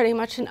was pretty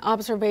much an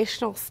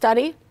observational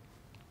study.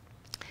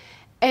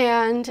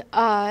 And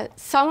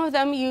some of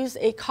them use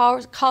a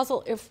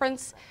causal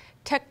inference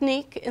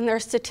technique in their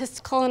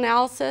statistical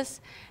analysis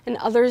and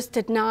others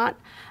did not.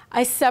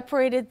 I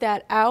separated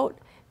that out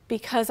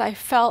because I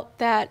felt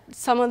that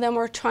some of them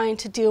were trying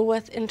to deal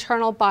with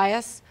internal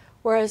bias,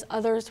 whereas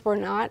others were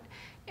not.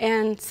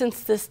 And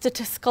since the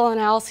statistical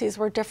analyses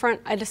were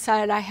different, I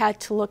decided I had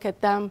to look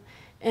at them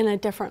in a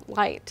different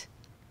light.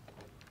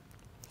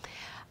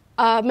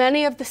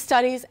 Many of the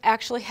studies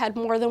actually had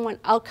more than one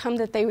outcome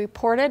that they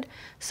reported.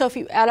 So if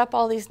you add up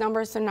all these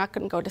numbers, they're not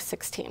going to go to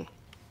 16.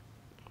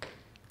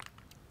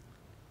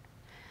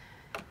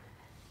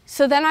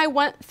 So then I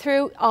went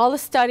through all the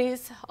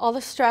studies, all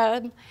the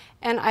stratum,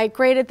 and I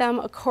graded them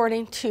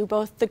according to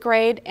both the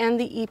grade and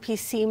the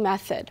EPC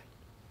method.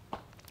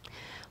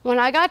 When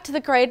I got to the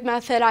grade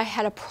method, I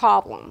had a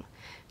problem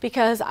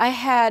because I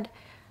had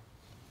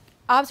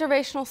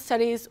observational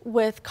studies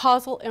with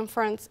causal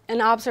inference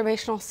and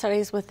observational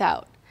studies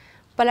without.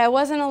 But I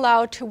wasn't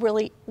allowed to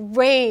really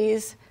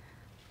raise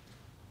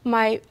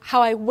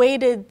how I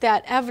weighted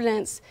that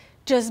evidence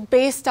just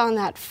based on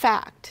that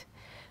fact.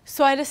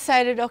 So I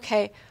decided,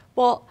 okay,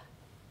 well,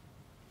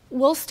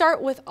 we'll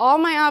start with all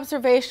my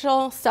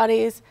observational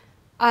studies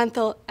at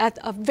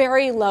a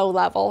very low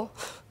level,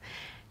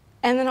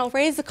 and then I'll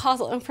raise the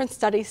causal inference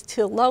studies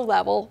to a low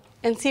level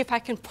and see if I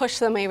can push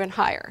them even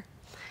higher.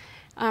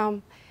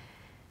 And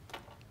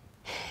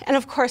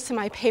of course, in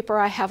my paper,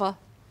 I have a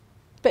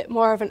bit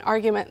more of an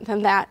argument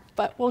than that,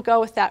 but we'll go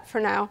with that for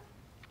now.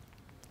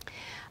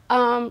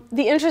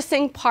 The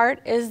interesting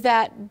part is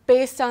that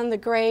based on the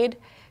grade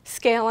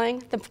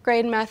scaling, the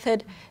grade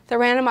method, the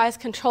randomized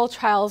control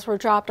trials were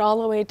dropped all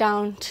the way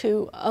down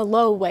to a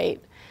low weight.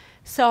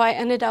 So I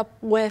ended up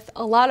with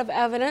a lot of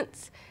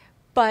evidence,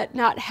 but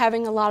not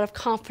having a lot of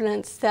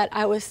confidence that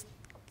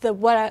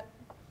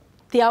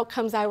the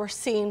outcomes I was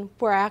seeing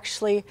were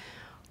actually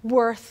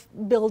worth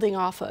building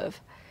off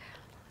of.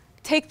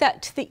 Take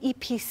that to the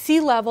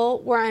EPC level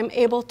where I'm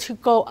able to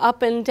go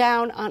up and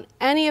down on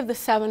any of the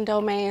 7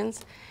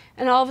 domains,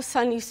 and all of a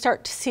sudden you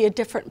start to see a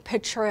different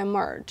picture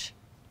emerge.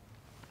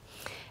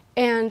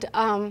 And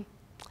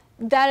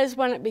that is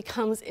when it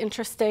becomes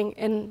interesting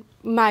in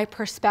my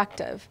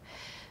perspective.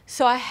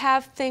 So I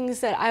have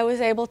things that I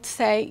was able to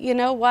say, you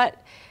know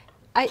what,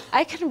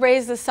 I can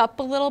raise this up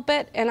a little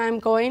bit, and I'm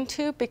going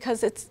to,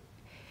 because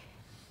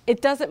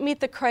it doesn't meet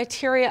the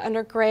criteria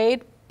under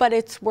grade, but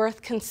it's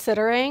worth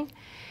considering.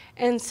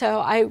 And so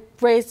I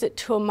raised it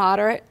to a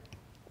moderate.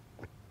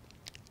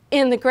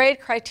 In the grade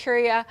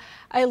criteria,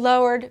 I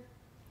lowered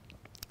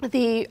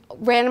the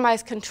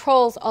randomized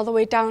controls all the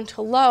way down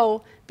to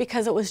low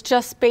because it was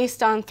just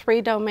based on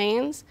 3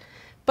 domains.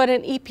 But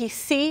in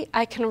EPC,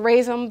 I can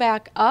raise them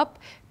back up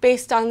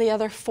based on the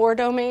other 4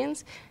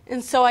 domains.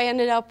 And so I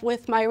ended up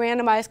with my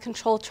randomized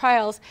controlled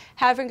trials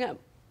having a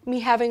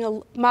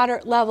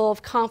moderate level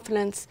of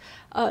confidence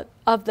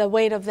of the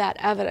weight of that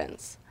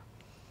evidence.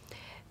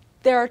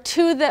 There are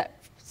 2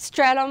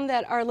 stratum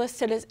that are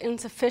listed as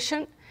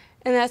insufficient,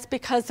 and that's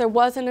because there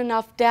wasn't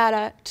enough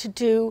data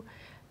to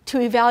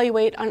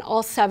evaluate on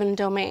all 7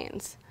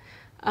 domains.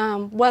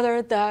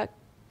 Whether the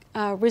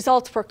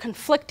results were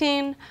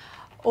conflicting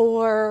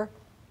or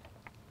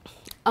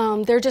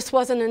there just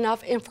wasn't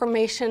enough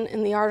information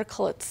in the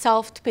article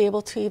itself to be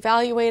able to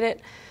evaluate it.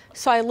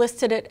 So I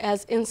listed it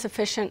as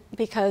insufficient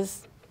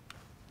because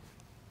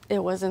it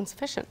was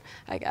insufficient,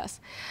 I guess.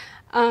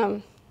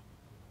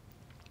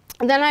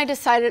 And then I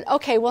decided,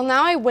 okay, well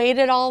now I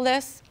weighted all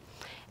this,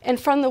 and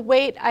from the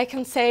weight I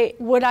can say,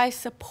 would I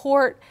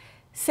support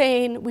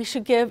saying we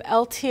should give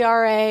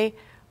LTRA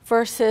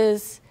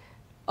versus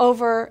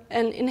over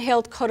an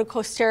inhaled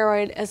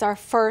corticosteroid as our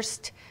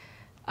first,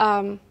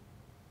 the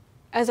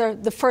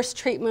first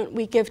treatment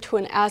we give to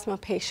an asthma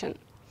patient.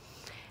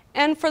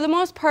 And for the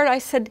most part, I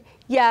said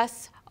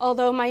yes,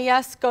 although my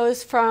yes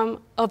goes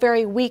from a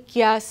very weak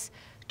yes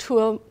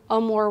to a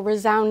more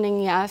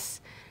resounding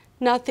yes.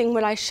 Nothing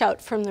would I shout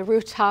from the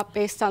rooftop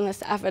based on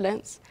this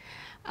evidence.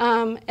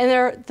 And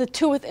the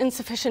 2 with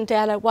insufficient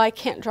data, well, I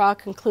can't draw a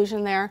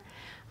conclusion there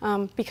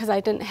because I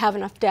didn't have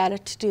enough data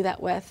to do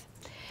that with.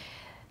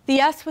 The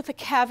yes with a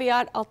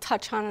caveat I'll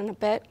touch on in a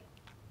bit.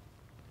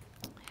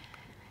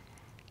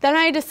 Then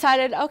I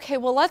decided, okay,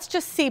 well, let's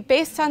just see,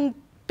 based on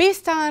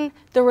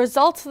the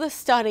results of the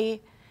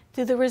study,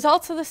 do the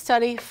results of the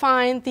study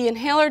find the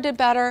inhaler did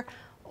better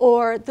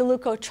or the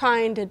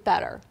leukotriene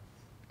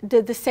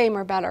did the same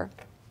or better?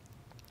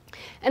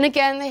 And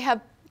again, they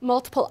have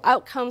multiple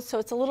outcomes, so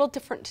it's a little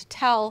difficult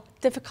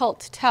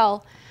to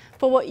tell.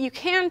 But what you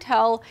can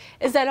tell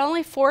is that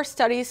only 4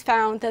 studies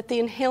found that the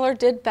inhaler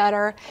did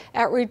better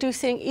at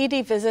reducing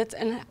ED visits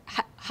and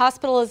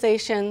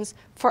hospitalizations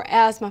for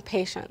asthma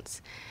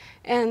patients.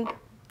 And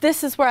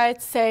this is where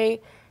I'd say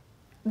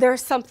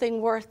there's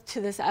something worth to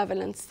this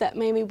evidence that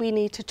maybe we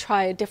need to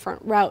try a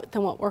different route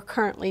than what we're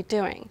currently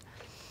doing.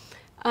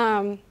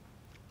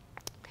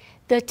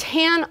 The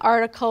TAN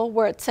article,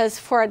 where it says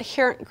for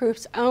adherent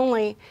groups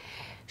only,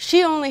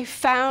 she only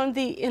found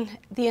the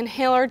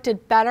inhaler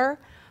did better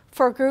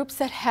for groups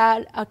that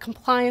had a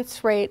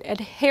compliance rate,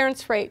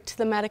 adherence rate to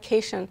the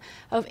medication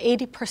of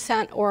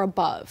 80% or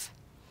above.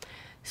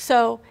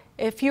 So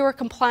If you were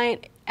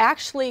compliant,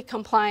 actually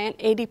compliant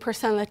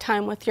 80% of the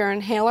time with your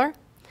inhaler,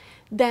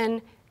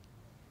 then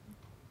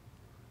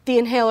the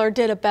inhaler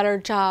did a better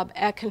job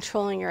at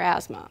controlling your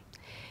asthma.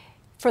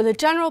 For the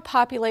general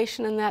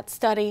population in that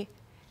study,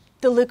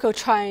 the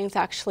leukotrienes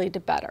actually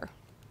did better.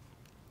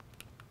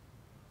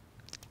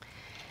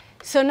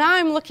 So now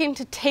I'm looking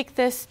to take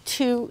this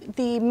to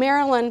the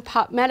Maryland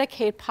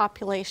Medicaid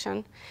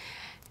population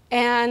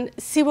and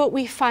see what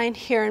we find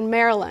here in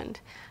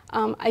Maryland.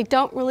 I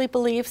don't really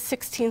believe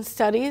 16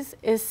 studies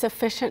is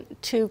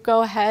sufficient to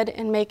go ahead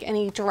and make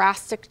any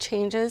drastic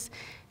changes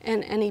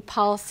in any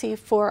policy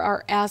for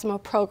our asthma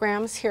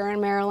programs here in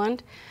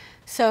Maryland.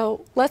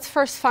 So let's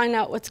first find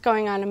out what's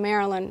going on in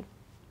Maryland.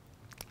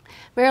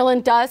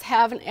 Maryland does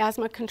have an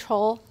asthma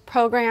control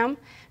program.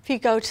 If you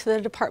go to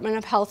the Department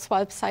of Health's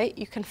website,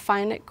 you can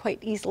find it quite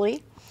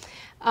easily.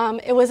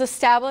 It was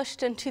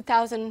established in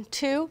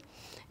 2002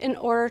 in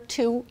order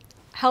to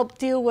help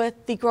deal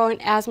with the growing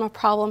asthma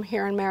problem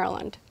here in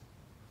Maryland.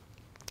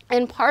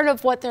 And part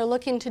of what they're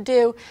looking to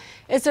do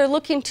is they're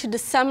looking to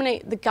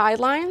disseminate the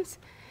guidelines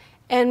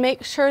and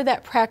make sure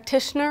that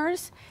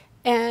practitioners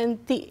and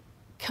the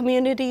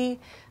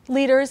community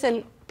leaders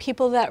and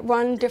people that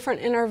run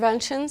different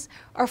interventions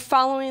are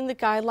following the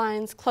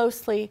guidelines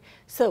closely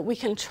so that we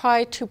can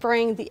try to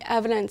bring the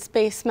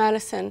evidence-based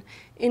medicine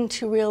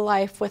into real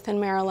life within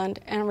Maryland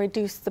and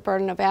reduce the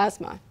burden of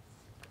asthma.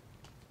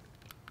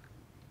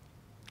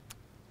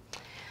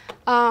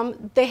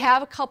 They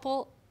have a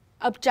couple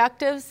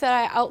objectives that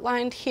I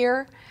outlined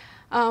here.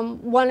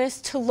 One is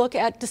to look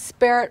at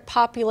disparate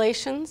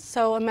populations,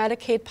 so a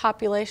Medicaid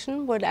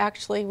population would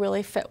actually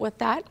really fit with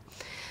that.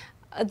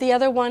 The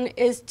other one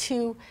is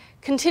to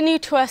continue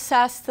to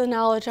assess the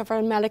knowledge of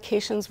our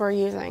medications we're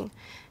using.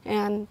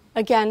 And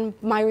again,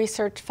 my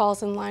research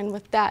falls in line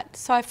with that.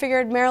 So I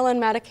figured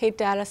Maryland Medicaid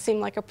data seemed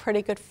like a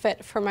pretty good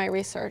fit for my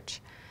research.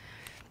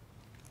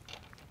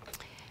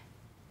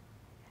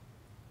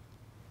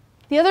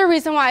 The other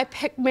reason why I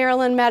picked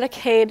Maryland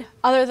Medicaid,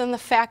 other than the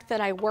fact that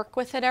I work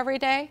with it every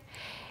day,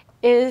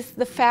 is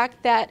the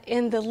fact that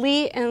in the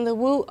Lee and the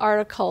Wu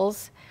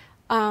articles,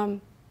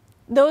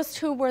 those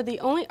two were the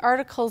only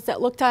articles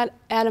that looked at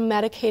a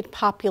Medicaid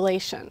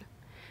population.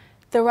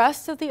 The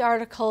rest of the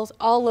articles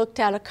all looked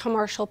at a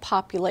commercial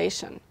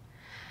population.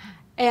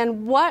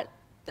 And what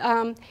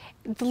the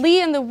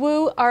Lee and the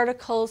Wu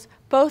articles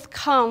both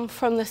come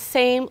from the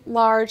same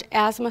large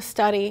asthma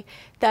study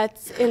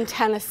that's in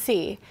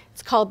Tennessee.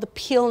 It's called the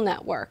Peel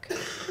Network.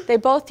 They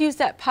both use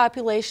that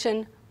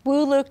population.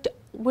 Wu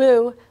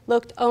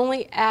looked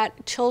only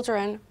at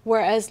children,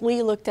 whereas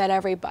Lee looked at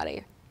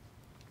everybody.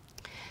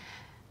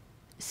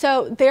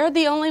 So they're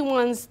the only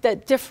ones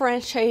that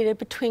differentiated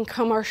between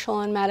commercial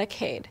and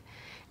Medicaid.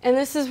 And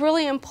this is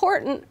really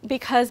important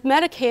because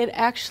Medicaid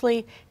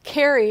actually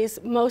carries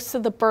most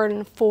of the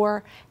burden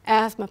for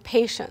asthma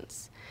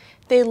patients.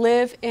 They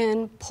live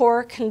in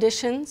poor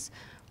conditions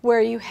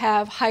where you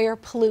have higher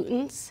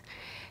pollutants.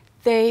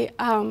 They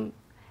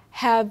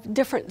have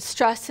different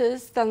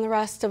stresses than the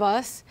rest of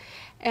us,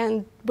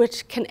 and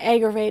which can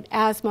aggravate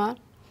asthma.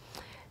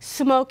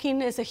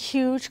 Smoking is a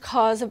huge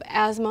cause of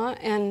asthma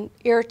and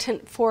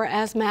irritant for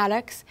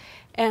asthmatics,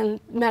 and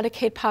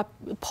Medicaid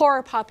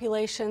poorer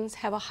populations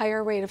have a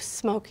higher rate of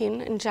smoking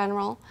in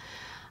general.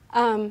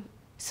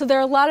 So there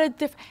are a lot of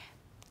different.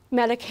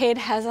 Medicaid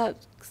has a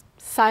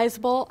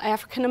sizable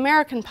African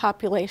American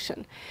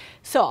population.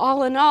 So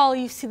all in all,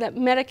 you see that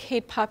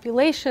Medicaid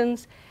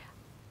populations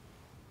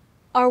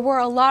are where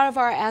a lot of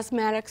our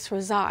asthmatics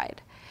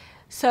reside.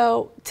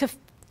 So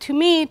to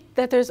me,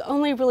 that there's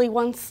only really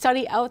one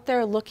study out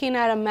there looking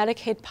at a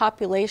Medicaid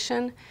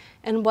population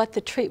and what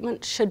the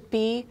treatment should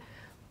be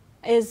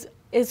is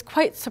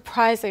quite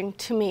surprising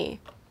to me.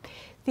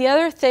 The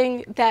other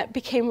thing that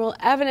became real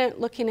evident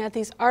looking at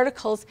these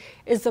articles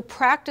is the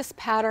practice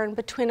pattern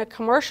between a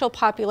commercial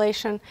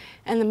population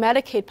and the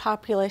Medicaid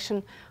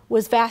population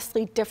was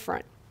vastly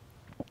different.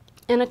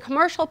 In a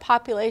commercial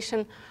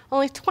population,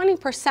 only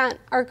 20%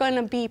 are going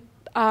to be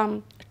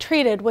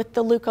treated with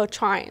the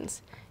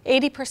leukotrienes.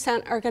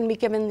 80% are going to be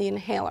given the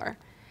inhaler.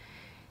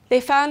 They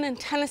found in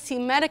Tennessee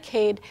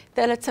Medicaid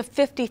that it's a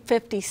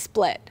 50-50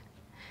 split.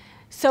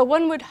 So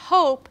one would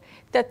hope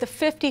that the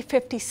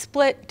 50-50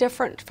 split,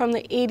 different from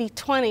the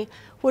 80-20,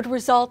 would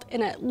result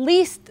in at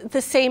least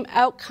the same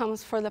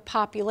outcomes for the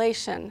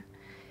population.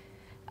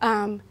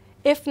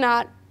 If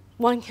not,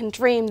 one can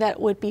dream that it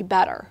would be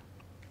better.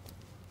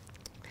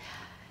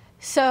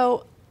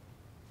 So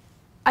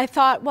I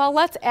thought, well,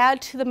 let's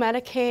add to the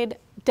Medicaid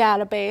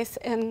database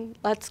and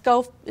let's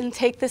go and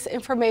take this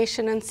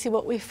information and see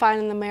what we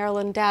find in the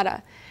Maryland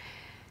data.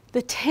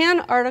 The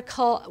TAN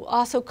article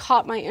also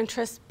caught my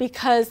interest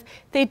because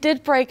they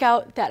did break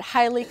out that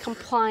highly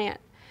compliant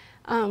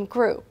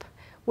group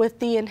with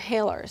the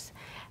inhalers.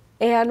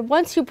 And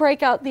once you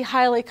break out the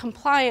highly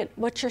compliant,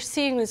 what you're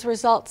seeing is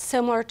results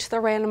similar to the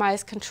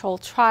randomized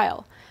controlled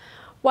trial.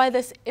 Why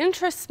this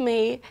interests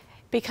me,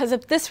 because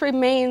if this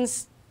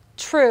remains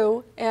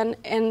true, and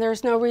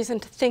there's no reason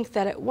to think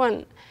that it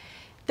wouldn't,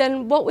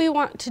 then what we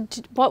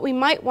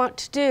might want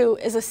to do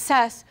is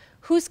assess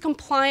who's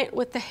compliant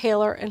with the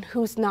inhaler and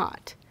who's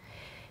not.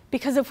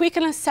 Because if we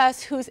can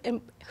assess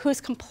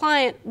who's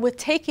compliant with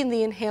taking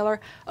the inhaler,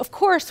 of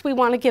course we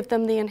want to give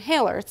them the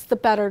inhaler. It's the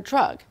better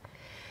drug.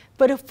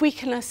 But if we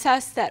can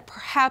assess that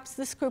perhaps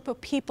this group of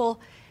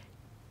people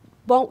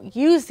won't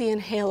use the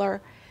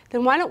inhaler,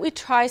 then why don't we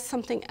try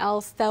something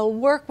else that'll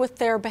work with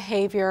their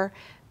behavior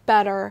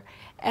better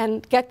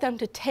and get them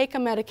to take a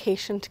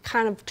medication to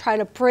kind of try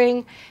to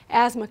bring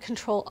asthma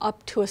control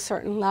up to a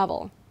certain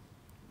level.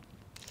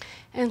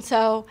 And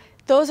so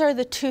those are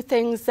the two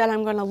things that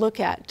I'm going to look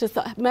at, just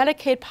the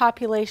Medicaid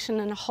population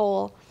in a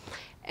whole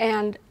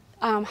and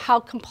how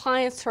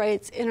compliance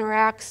rates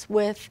interacts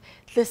with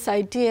this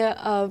idea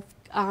of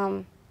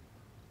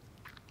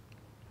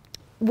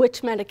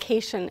which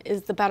medication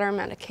is the better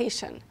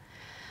medication.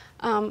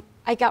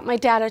 I got my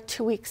data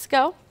 2 weeks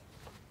ago,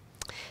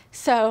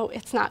 so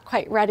it's not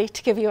quite ready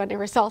to give you any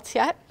results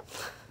yet.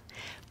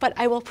 But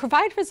I will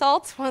provide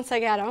results once I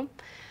get them.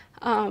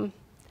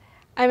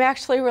 I'm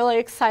actually really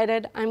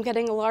excited. I'm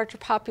getting a larger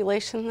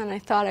population than I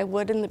thought I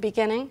would in the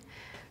beginning.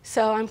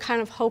 So I'm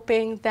kind of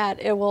hoping that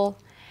it will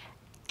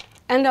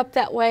end up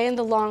that way in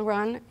the long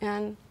run,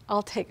 and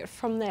I'll take it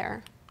from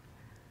there.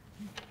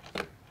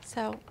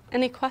 So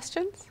any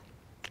questions?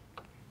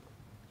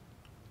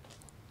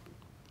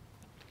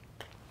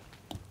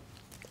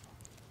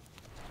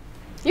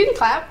 You can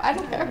clap, I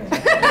don't care.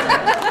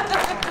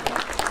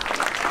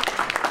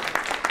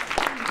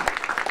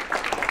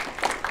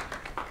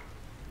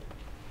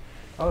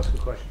 I'll ask a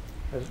question.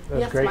 That was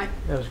Yes, great. Mike.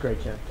 That was great,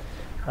 Jen.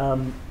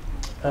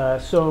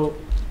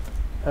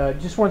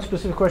 Just one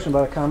specific question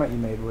about a comment you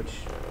made, which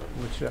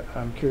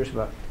I'm curious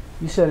about.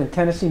 You said in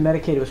Tennessee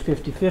Medicaid it was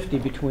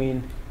 50-50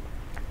 between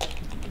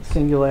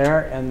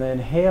Singulair and the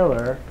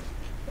inhaler,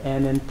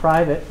 and in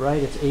private,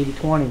 right, it's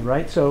 80-20,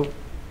 right? So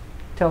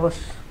tell us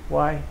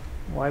why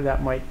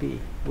that might be.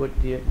 What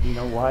do you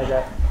know why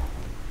that?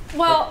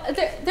 Well,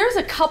 there's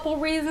a couple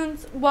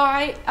reasons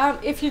why.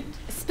 If you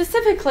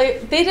specifically,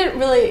 they didn't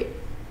really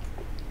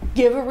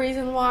give a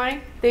reason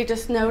why. They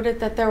just noted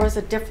that there was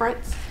a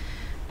difference.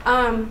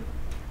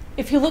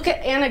 If you look at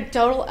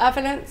anecdotal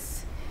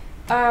evidence,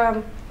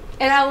 and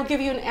I will give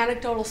you an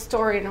anecdotal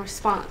story in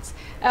response.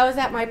 I was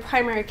at my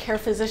primary care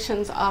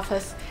physician's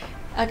office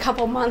a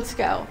couple months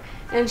ago,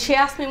 and she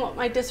asked me what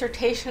my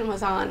dissertation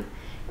was on,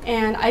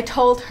 and I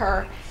told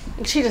her,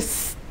 and she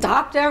just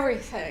stopped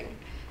everything.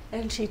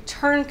 And she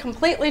turned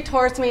completely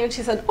towards me and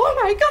she said, "Oh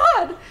my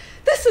God,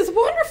 this is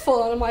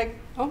wonderful." And I'm like,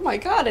 "Oh my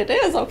God, it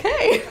is,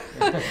 okay."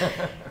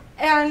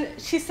 And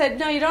she said,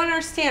 "No, you don't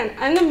understand.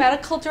 I'm the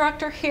medical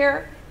director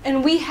here,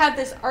 and we have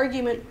this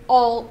argument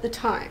all the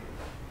time."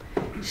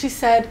 She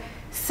said,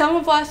 "Some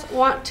of us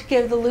want to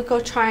give the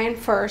leukotriene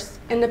first,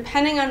 and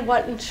depending on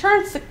what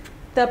insurance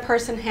the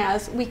person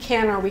has, we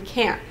can or we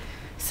can't.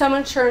 Some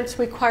insurance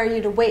require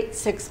you to wait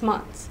 6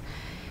 months."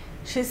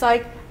 She's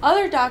like,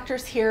 "Other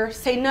doctors here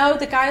say, no,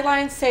 the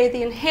guidelines say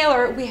the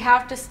inhaler, we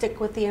have to stick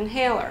with the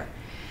inhaler."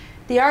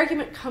 The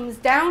argument comes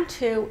down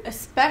to,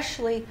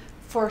 especially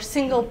for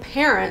single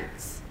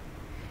parents,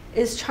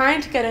 is trying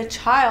to get a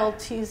child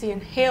to use the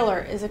inhaler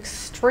is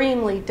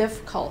extremely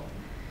difficult.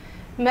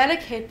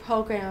 Medicaid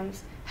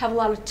programs have a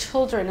lot of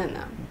children in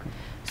them.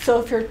 So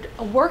if you're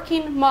a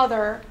working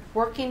mother,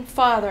 working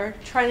father,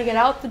 trying to get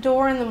out the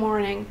door in the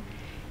morning,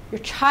 your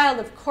child,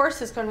 of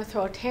course, is going to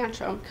throw a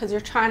tantrum because you're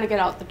trying to get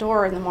out the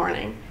door in the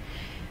morning.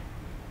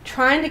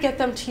 Trying to get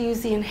them to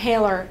use the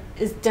inhaler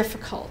is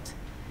difficult.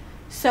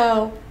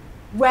 So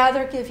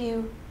rather give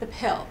you the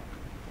pill.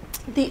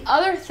 The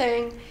other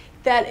thing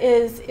that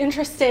is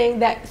interesting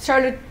that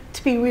started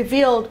to be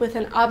revealed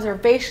within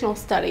observational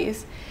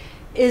studies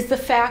is the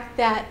fact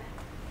that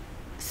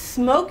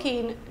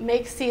smoking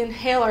makes the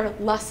inhaler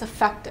less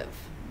effective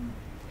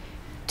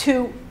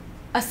to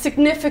a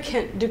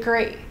significant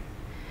degree.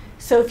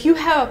 So if you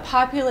have a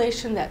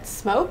population that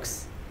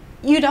smokes,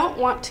 you don't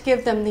want to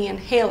give them the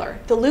inhaler.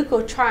 The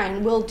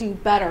leukotriene will do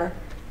better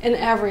in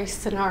every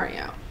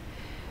scenario.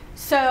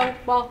 So,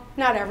 well,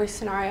 not every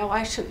scenario.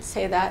 I shouldn't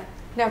say that.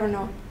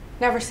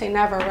 Never say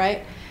never,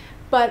 right?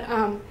 But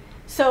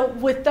so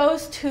with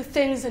those two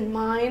things in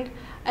mind,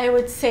 I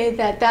would say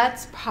that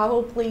that's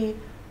probably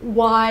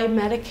why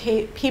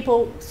Medicaid,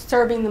 people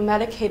serving the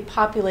Medicaid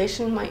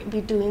population might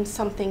be doing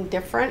something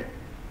different.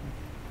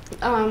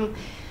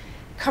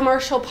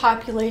 Commercial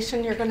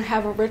population, you're going to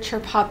have a richer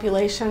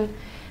population.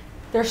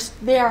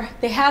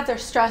 They have their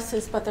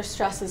stresses, but their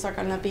stresses are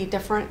going to be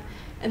different,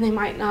 and they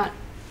might not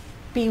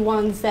be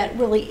ones that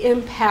really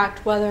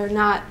impact whether or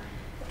not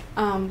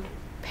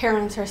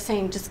parents are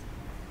saying, just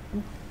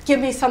give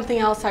me something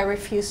else, I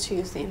refuse to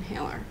use the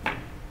inhaler.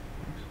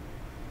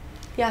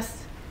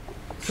 Yes?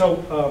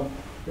 So,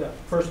 yeah,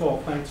 first of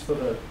all, thanks for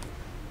the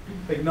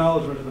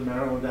acknowledgement of the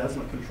Maryland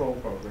Asthma Control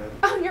Program.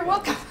 Oh, you're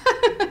welcome.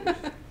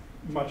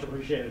 Much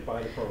appreciated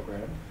by the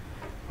program.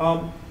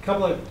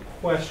 Couple of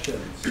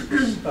questions.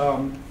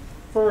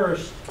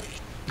 First,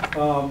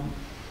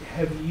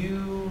 have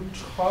you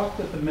talked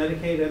with the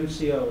Medicaid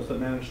MCOs, the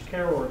managed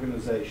care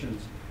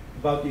organizations,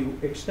 about the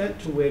extent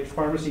to which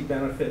pharmacy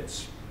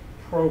benefits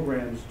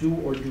programs do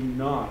or do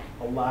not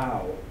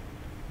allow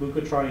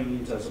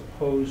leukotrienes as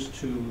opposed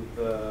to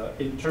the,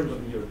 in terms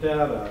of your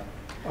data,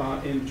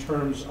 in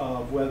terms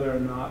of whether or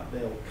not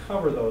they'll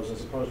cover those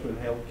as opposed to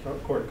inhaled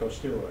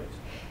corticosteroids?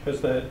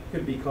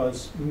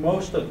 Because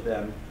most of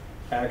them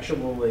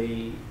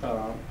actually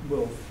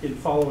will, in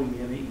following the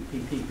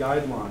NEPP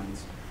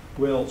guidelines,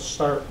 will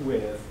start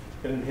with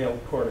an inhaled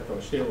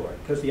corticosteroid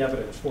because the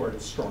evidence for it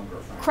is stronger.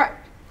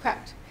 Correct,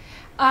 correct.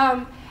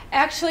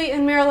 Actually,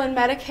 in Maryland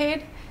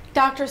Medicaid,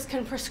 doctors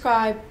can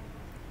prescribe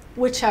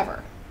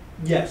whichever.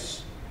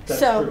 Yes, that's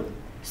true.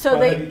 So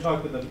have you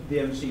talked with the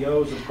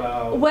MCOs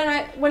about? When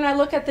I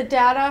look at the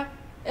data,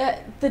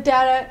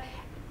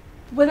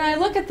 when I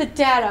look at the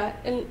data,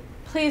 and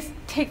please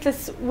take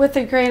this with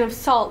a grain of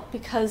salt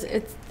because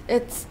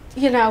it's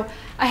you know,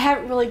 I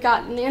haven't really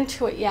gotten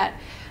into it yet,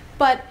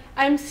 but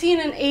I'm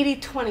seeing an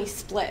 80-20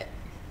 split.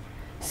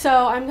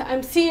 So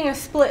I'm seeing a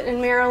split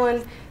in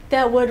Maryland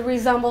that would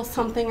resemble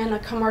something in a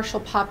commercial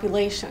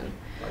population.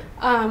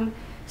 Right.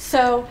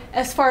 So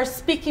as far as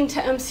speaking to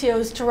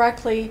MCOs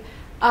directly,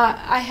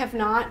 I have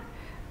not,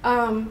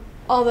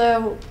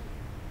 although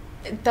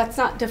that's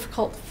not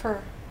difficult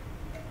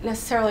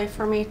necessarily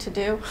for me to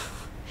do.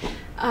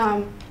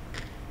 Right.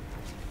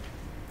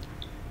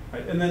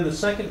 And then the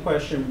second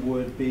question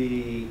would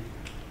be,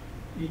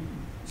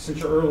 since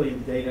you're early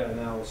in data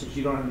analysis,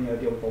 you don't have any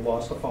idea what the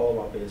loss to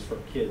follow-up is for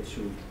kids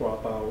who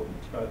drop out.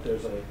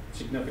 There's a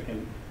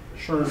significant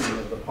churning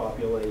of the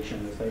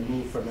population as they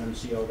move from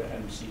MCO to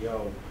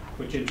MCO,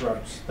 which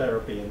interrupts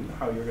therapy, and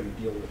how you're going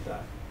to deal with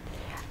that.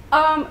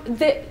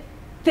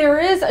 There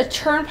is a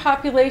churn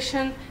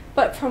population,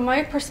 but from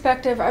my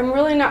perspective, I'm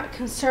really not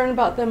concerned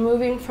about them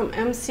moving from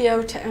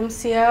MCO to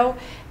MCO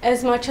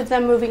as much as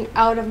them moving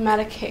out of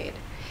Medicaid.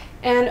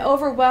 And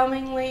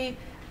overwhelmingly,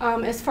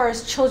 as far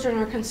as children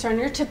are concerned,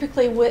 you're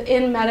typically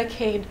in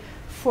Medicaid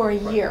for a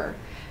year.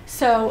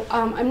 So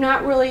I'm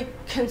not really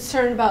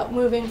concerned about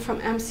moving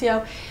from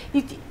MCO.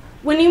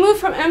 When you move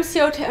from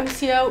MCO to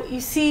MCO,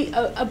 you see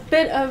a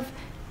bit of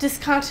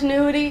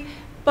discontinuity,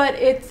 but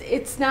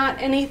it's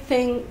not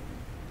anything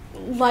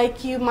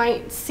like you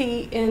might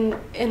see in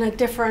a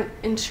different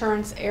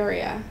insurance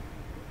area.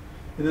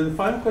 And then the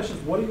final question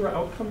is, what are your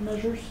outcome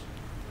measures?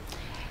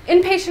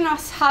 Inpatient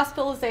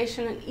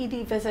hospitalization and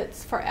ED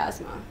visits for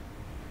asthma.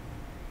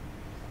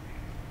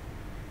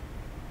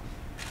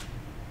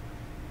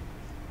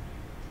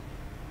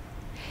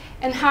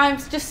 And how I'm,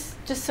 just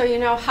so you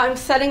know, how I'm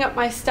setting up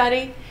my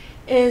study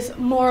is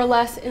more or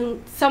less,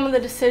 some of the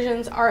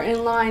decisions are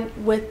in line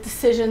with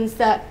decisions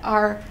that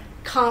are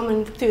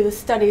common through the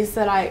studies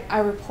that I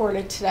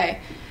reported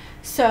today.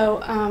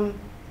 So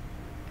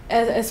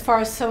as far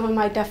as some of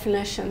my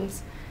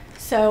definitions.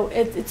 So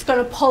it's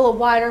going to pull a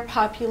wider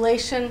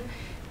population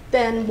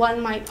than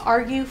one might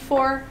argue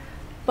for,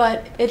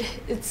 but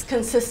it's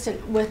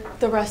consistent with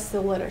the rest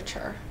of the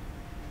literature.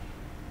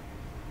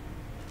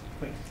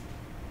 Thanks.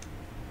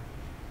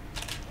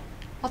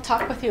 I'll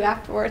talk with you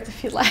afterwards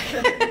if you'd like.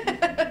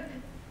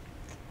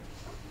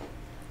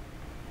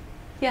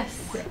 Yes?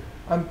 Okay.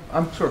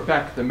 I'm sort of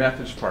back to the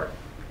methods part.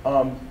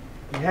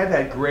 You had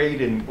that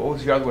grade and what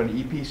was the other one,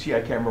 EPC? I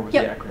can't remember what the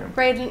acronym.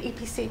 Grade and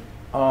EPC.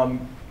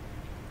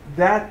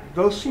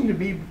 Those seem to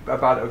be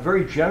about a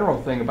very general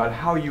thing about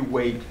how you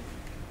weight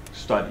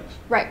studies.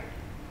 Right.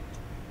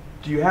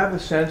 Do you have a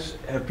sense,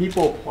 have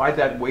people applied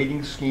that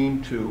weighting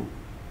scheme to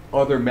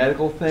other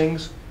medical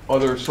things,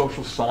 other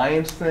social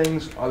science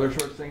things, other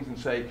sorts of things, and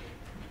say,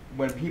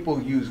 when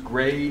people use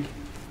grade,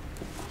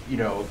 you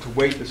know, to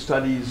weight the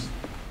studies,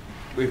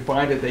 we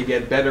find that they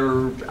get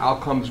better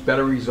outcomes,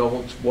 better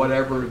results,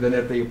 whatever, than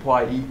if they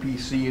apply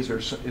EPC?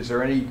 Is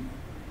there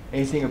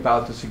anything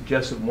about to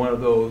suggest that one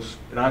of those,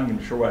 and I'm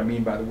not sure what I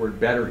mean by the word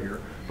better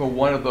here, but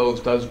one of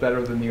those does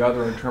better than the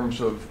other in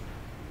terms of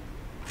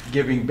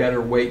giving better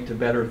weight to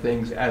better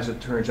things as it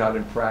turns out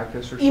in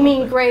practice or something? You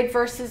mean grade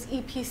versus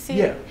EPC?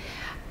 Yeah.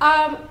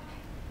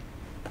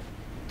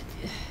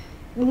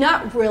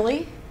 Not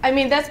really. I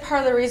mean, that's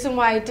part of the reason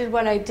why I did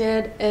what I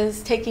did,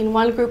 is taking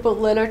one group of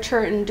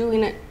literature and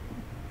doing it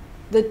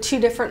the two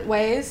different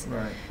ways.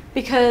 Right.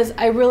 Because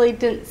I really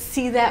didn't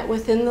see that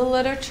within the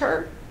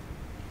literature.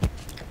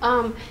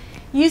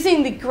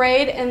 Using the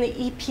grade and the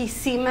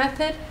EPC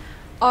method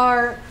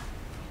are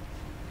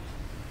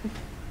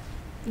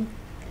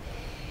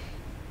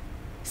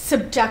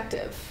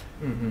subjective.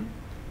 Mm-hmm.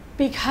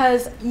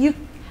 Because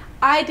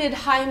I did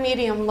high,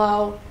 medium,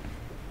 low.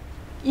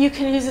 You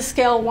can use a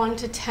scale 1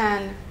 to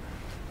 10.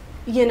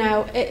 You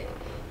know,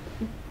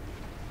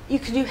 you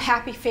could do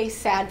happy face,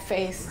 sad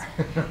face.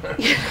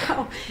 You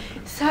know,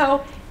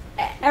 so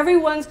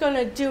everyone's going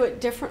to do it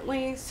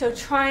differently. So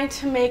trying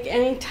to make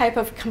any type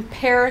of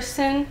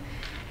comparison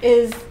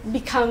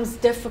becomes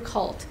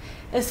difficult.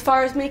 As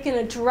far as making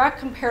a direct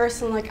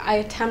comparison like I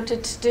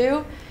attempted to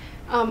do,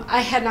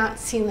 I had not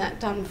seen that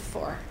done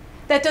before.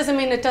 That doesn't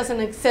mean it doesn't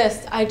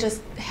exist. I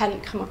just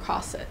hadn't come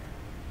across it.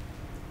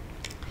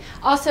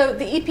 Also,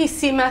 the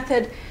EPC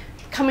method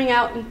coming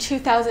out in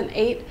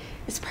 2008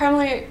 is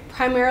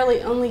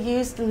primarily only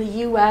used in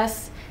the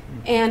US,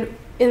 and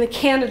in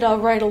Canada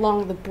right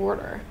along the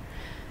border.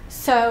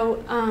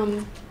 So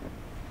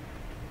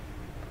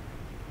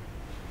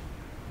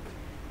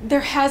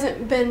there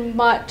hasn't been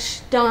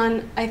much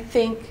done, I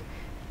think,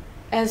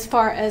 as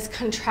far as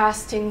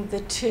contrasting the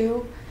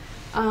two,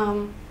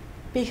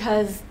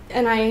 because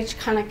NIH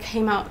kind of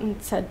came out and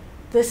said,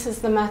 this is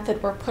the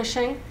method we're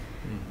pushing,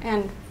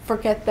 and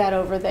forget that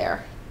over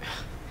there.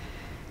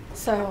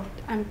 So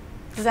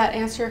does that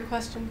answer your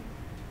question?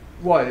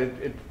 Well,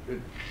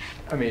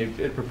 I mean,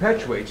 it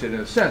perpetuates it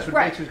in a sense, but it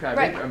makes it kind of,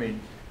 right. I mean,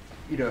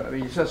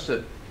 it's just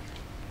that,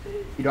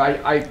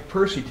 I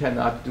personally tend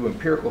not to do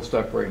empirical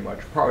stuff very much,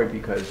 probably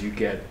because you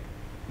get,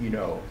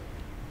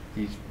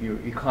 these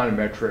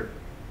econometric,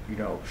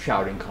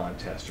 shouting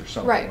contests or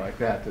something like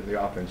that they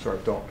often sort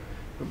of don't.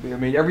 I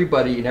mean,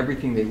 everybody and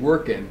everything they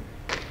work in,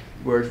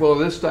 whereas, well,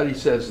 this study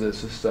says this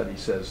study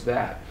says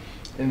that.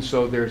 And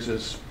so there's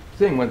this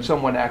thing when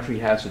someone actually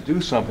has to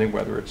do something,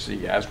 whether it's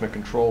the asthma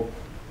control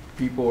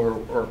people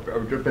or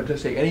but to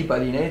say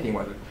anybody and anything,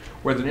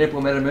 whether to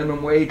implement a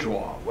minimum wage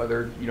law,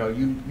 whether,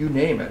 you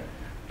name it.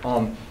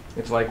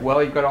 It's like,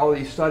 well, you've got all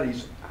these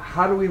studies.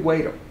 How do we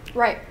weight them?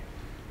 Right.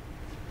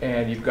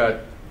 And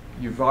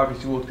you've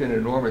obviously looked in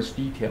enormous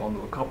detail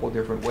into a couple of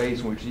different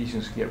ways in which these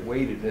things get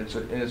weighted. And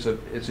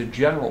it's a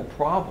general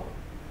problem.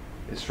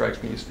 It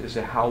strikes me as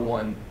to how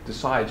one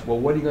decides, well,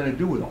 what are you going to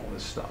do with all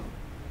this stuff?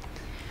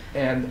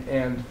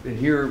 And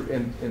here,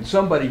 and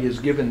somebody has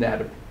given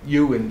that,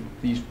 you and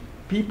these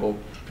people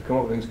to come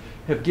up with things,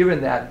 have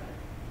given that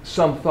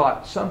some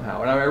thought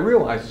somehow. And I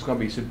realize it's going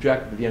to be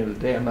subjective at the end of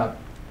the day. I'm not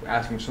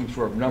asking some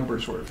sort of number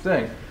sort of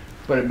thing,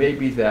 but it may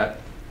be that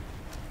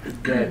to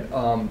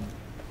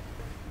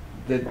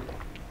the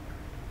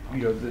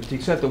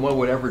extent that one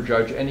would ever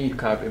judge any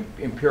kind of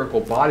empirical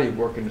body of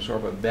work in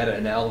sort of a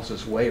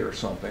meta-analysis way or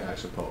something, I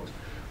suppose,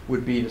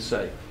 would be to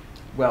say,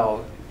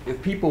 well,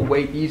 if people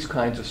weight these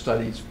kinds of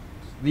studies,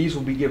 these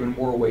will be given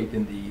more weight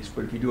than these,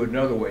 but if you do it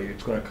another way,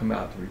 it's going to come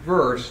out the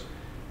reverse.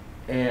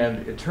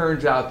 And it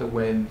turns out that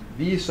when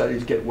these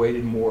studies get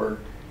weighted more,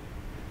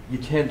 you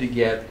tend to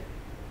get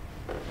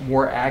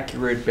more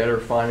accurate, better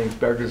findings,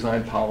 better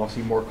designed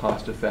policy, more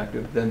cost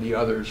effective than the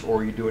others,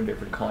 or you do in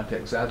different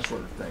contexts, that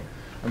sort of thing.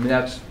 I mean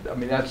that's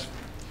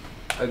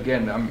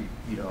again,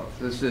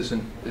 this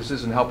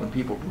isn't helping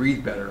people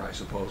breathe better, I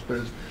suppose,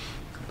 but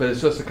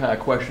it's just the kind of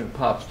question that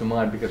pops to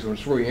mind because I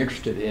was really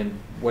interested in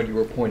what you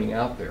were pointing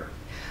out there.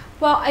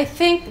 Well, I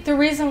think the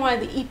reason why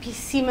the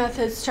EPC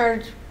method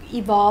started to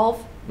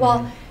evolve,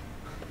 well,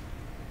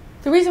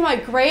 the reason why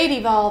grade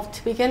evolved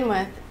to begin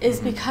with is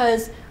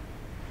because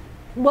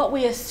what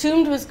we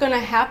assumed was going to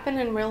happen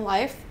in real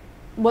life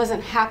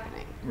wasn't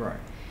happening. Right.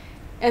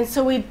 And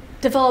so we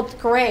developed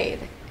grade,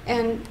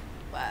 and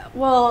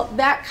well,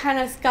 that kind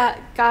of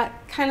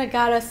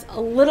got us a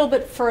little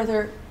bit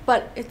further,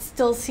 but it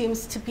still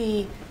seems to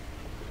be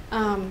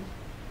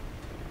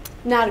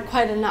not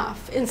quite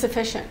enough,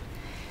 insufficient.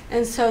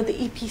 And so the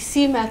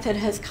EPC method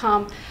has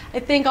come. I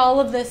think all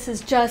of this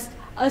is just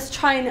us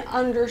trying to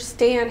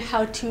understand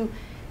how to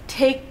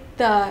take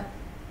the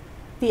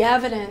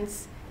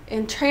evidence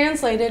and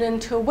translate it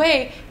into a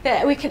way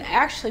that we can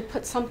actually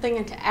put something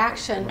into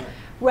action,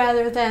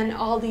 rather than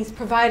all these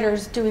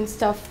providers doing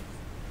stuff,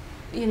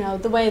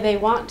 the way they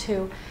want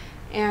to,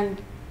 and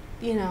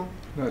No,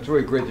 it's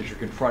really great that you're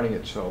confronting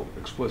it so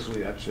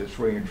explicitly. It's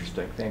really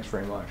interesting. Thanks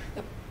very much.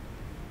 Yep.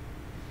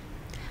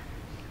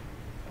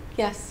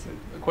 Yes.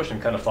 The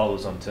question kind of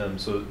follows on Tim.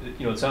 So,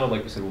 it sounded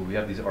like we said, well, we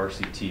have these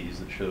RCTs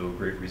that show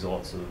great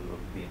results of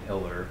the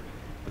inhaler,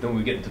 but then when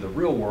we get into the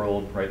real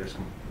world, right, there's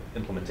some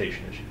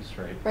implementation issues,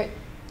 right? Right.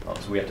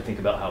 So we have to think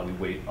about how we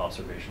weight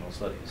observational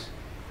studies.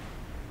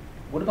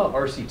 What about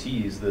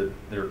RCTs that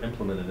are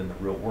implemented in the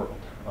real world?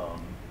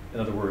 In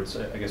other words,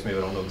 I guess maybe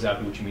I don't know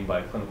exactly what you mean by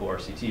a clinical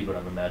RCT, but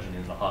I'm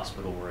imagining in a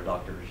hospital where a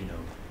doctor is,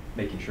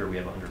 making sure we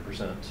have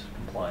 100%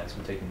 compliance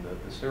with taking the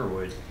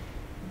steroid.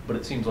 But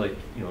it seems like,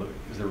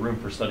 is there room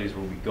for studies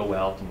where we go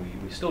out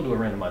and we still do a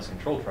randomized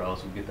control trial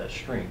so we get that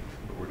strength,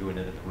 but we're doing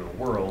it in the real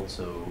world,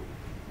 so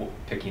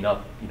picking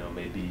up,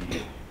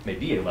 may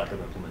be a lack of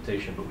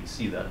implementation, but we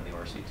see that in the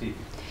RCT.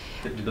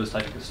 Do those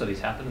types of studies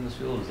happen in this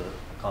field? Is it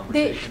a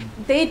conversation?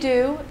 They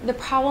do. The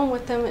problem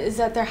with them is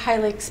that they're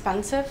highly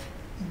expensive,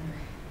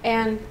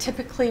 and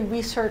typically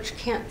research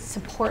can't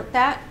support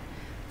that.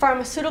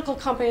 Pharmaceutical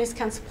companies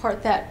can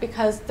support that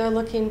because they're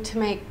looking to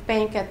make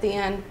bank at the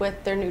end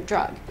with their new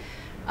drug.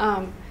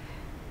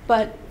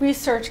 But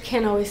research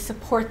can't always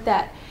support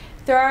that.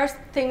 There are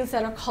things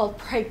that are called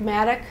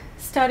pragmatic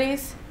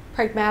studies,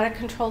 pragmatic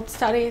controlled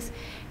studies,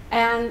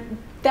 and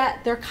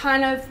that they're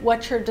kind of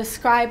what you're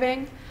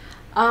describing.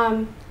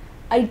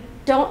 I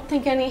don't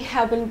think any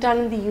have been done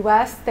in the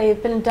US.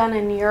 They've been done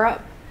in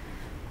Europe.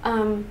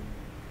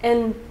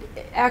 And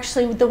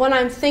actually, the one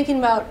I'm thinking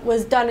about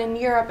was done in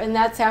Europe, and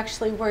that's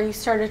actually where you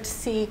started to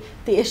see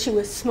the issue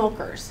with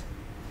smokers,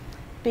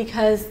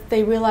 because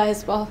they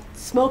realized, well,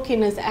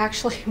 smoking is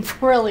actually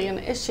really an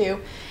issue.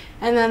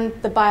 And then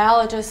the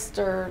biologist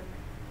or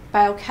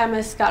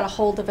biochemist got a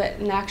hold of it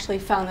and actually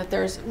found that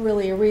there's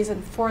really a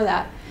reason for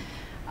that.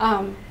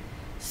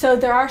 So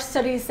there are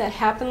studies that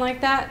happen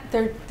like that.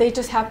 They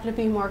just happen to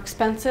be more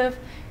expensive,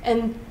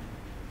 and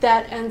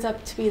that ends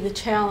up to be the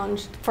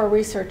challenge for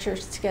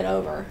researchers to get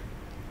over.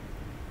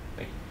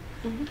 Thank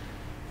you.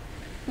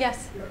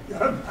 Yes?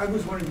 Yeah, I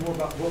was wondering more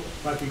about what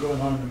might be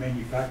going on in the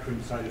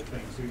manufacturing side of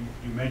things. So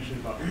you mentioned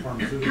about the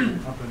pharmaceutical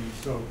companies.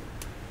 So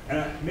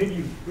maybe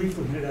you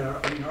briefly hinted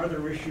at, I mean, are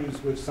there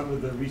issues with some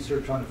of the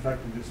research on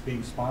effectiveness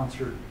being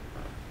sponsored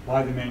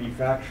by the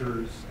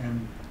manufacturers?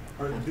 And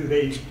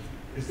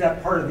is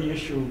that part of the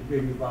issue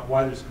maybe about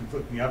why there's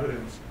conflicting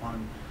evidence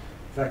on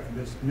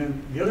effectiveness? And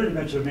then the other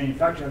dimension of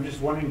manufacturing, I'm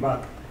just wondering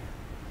about,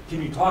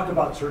 can you talk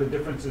about sort of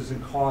differences in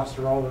cost,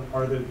 or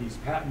are there these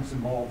patents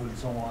involved and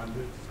so on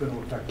that's going to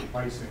affect the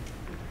pricing?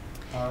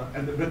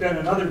 But then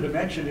another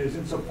dimension is,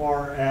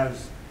 insofar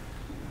as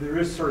there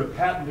is sort of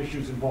patent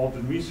issues involved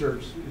in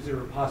research, is there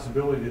a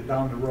possibility that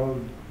down the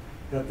road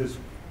that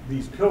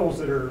these pills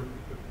that are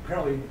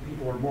apparently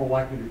people are more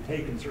likely to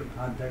take in certain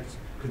contexts,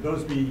 could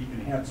those be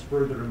enhanced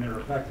further in their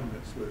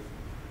effectiveness with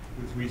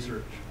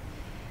research?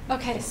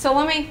 Okay, so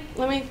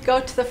let me go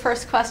to the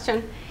first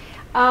question.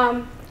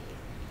 One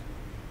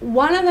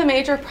of the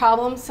major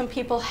problems some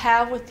people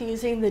have with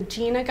using the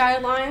GINA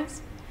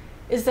guidelines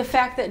is the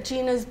fact that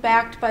GINA is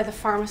backed by the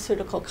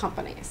pharmaceutical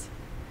companies.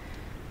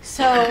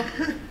 So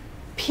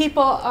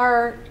people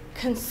are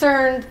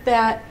concerned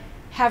that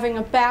having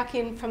a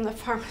backing from the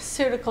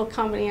pharmaceutical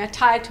company, a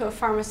tie to a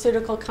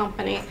pharmaceutical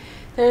company,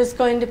 there's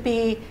going to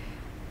be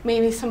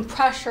maybe some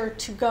pressure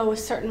to go a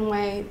certain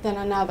way than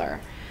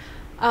another.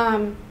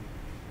 So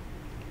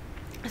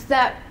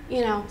that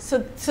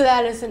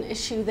is an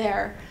issue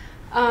there.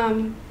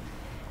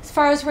 As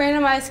far as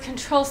randomized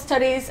control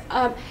studies,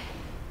 the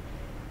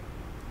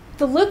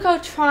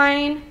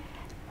leukotriene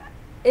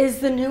is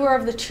the newer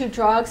of the two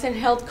drugs.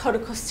 Inhaled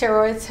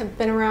corticosteroids have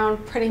been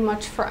around pretty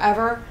much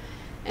forever,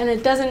 and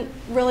it doesn't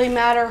really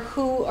matter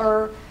who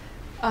or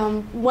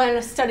when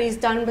a study is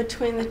done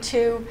between the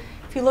two.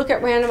 If you look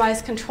at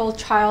randomized controlled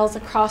trials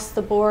across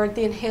the board,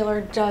 the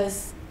inhaler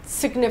does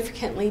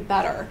significantly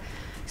better.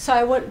 So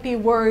I wouldn't be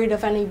worried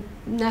of any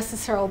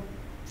necessary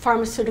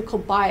pharmaceutical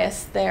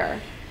bias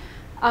there.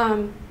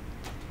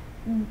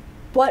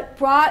 What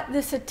brought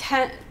these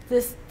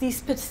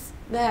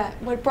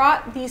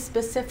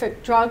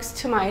specific drugs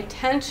to my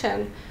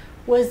attention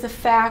was the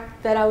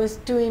fact that I was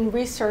doing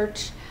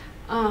research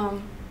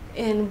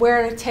in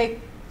where to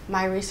take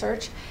my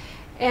research,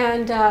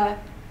 and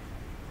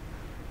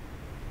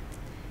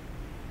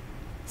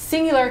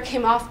Singular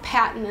came off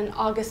patent in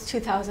August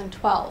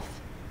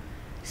 2012.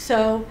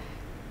 So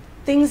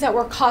things that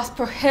were cost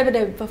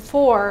prohibitive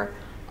before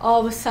all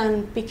of a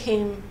sudden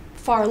became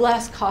far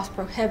less cost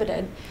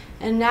prohibitive,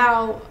 and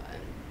now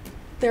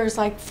there's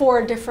like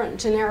 4 different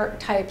generic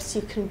types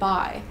you can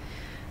buy.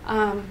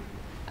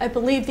 I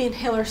believe the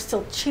inhaler is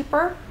still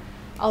cheaper,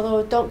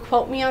 although don't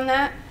quote me on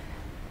that,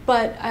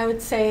 but I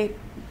would say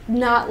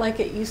not like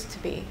it used to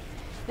be.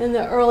 In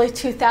the early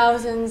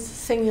 2000s,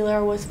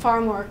 Singular was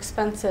far more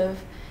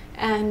expensive,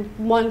 and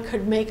one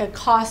could make a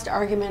cost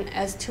argument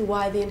as to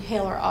why the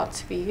inhaler ought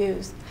to be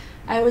used.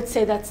 I would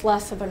say that's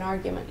less of an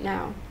argument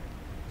now.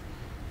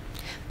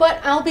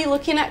 But I'll be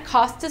looking at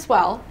cost as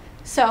well,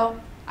 so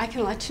I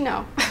can let you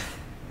know.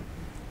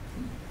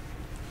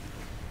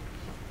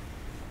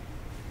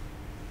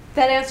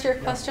 That answer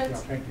your questions?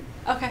 Yeah, thank you.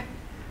 Okay.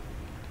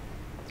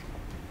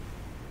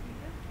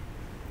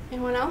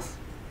 Anyone else?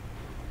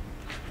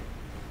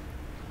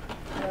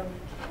 Then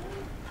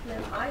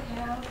I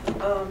have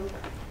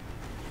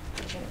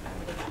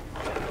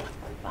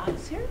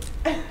box here.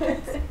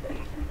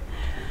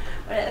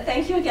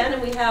 Thank you again,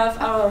 and we have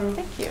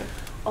thank you.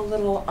 A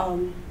little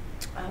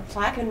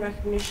plaque in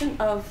recognition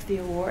of the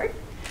award.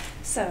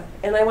 So,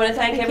 and I want to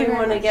thank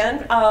everyone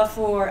again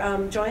for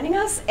joining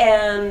us,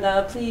 and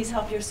please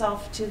help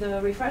yourself to the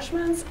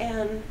refreshments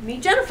and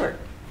meet Jennifer.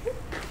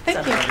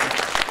 Thank you.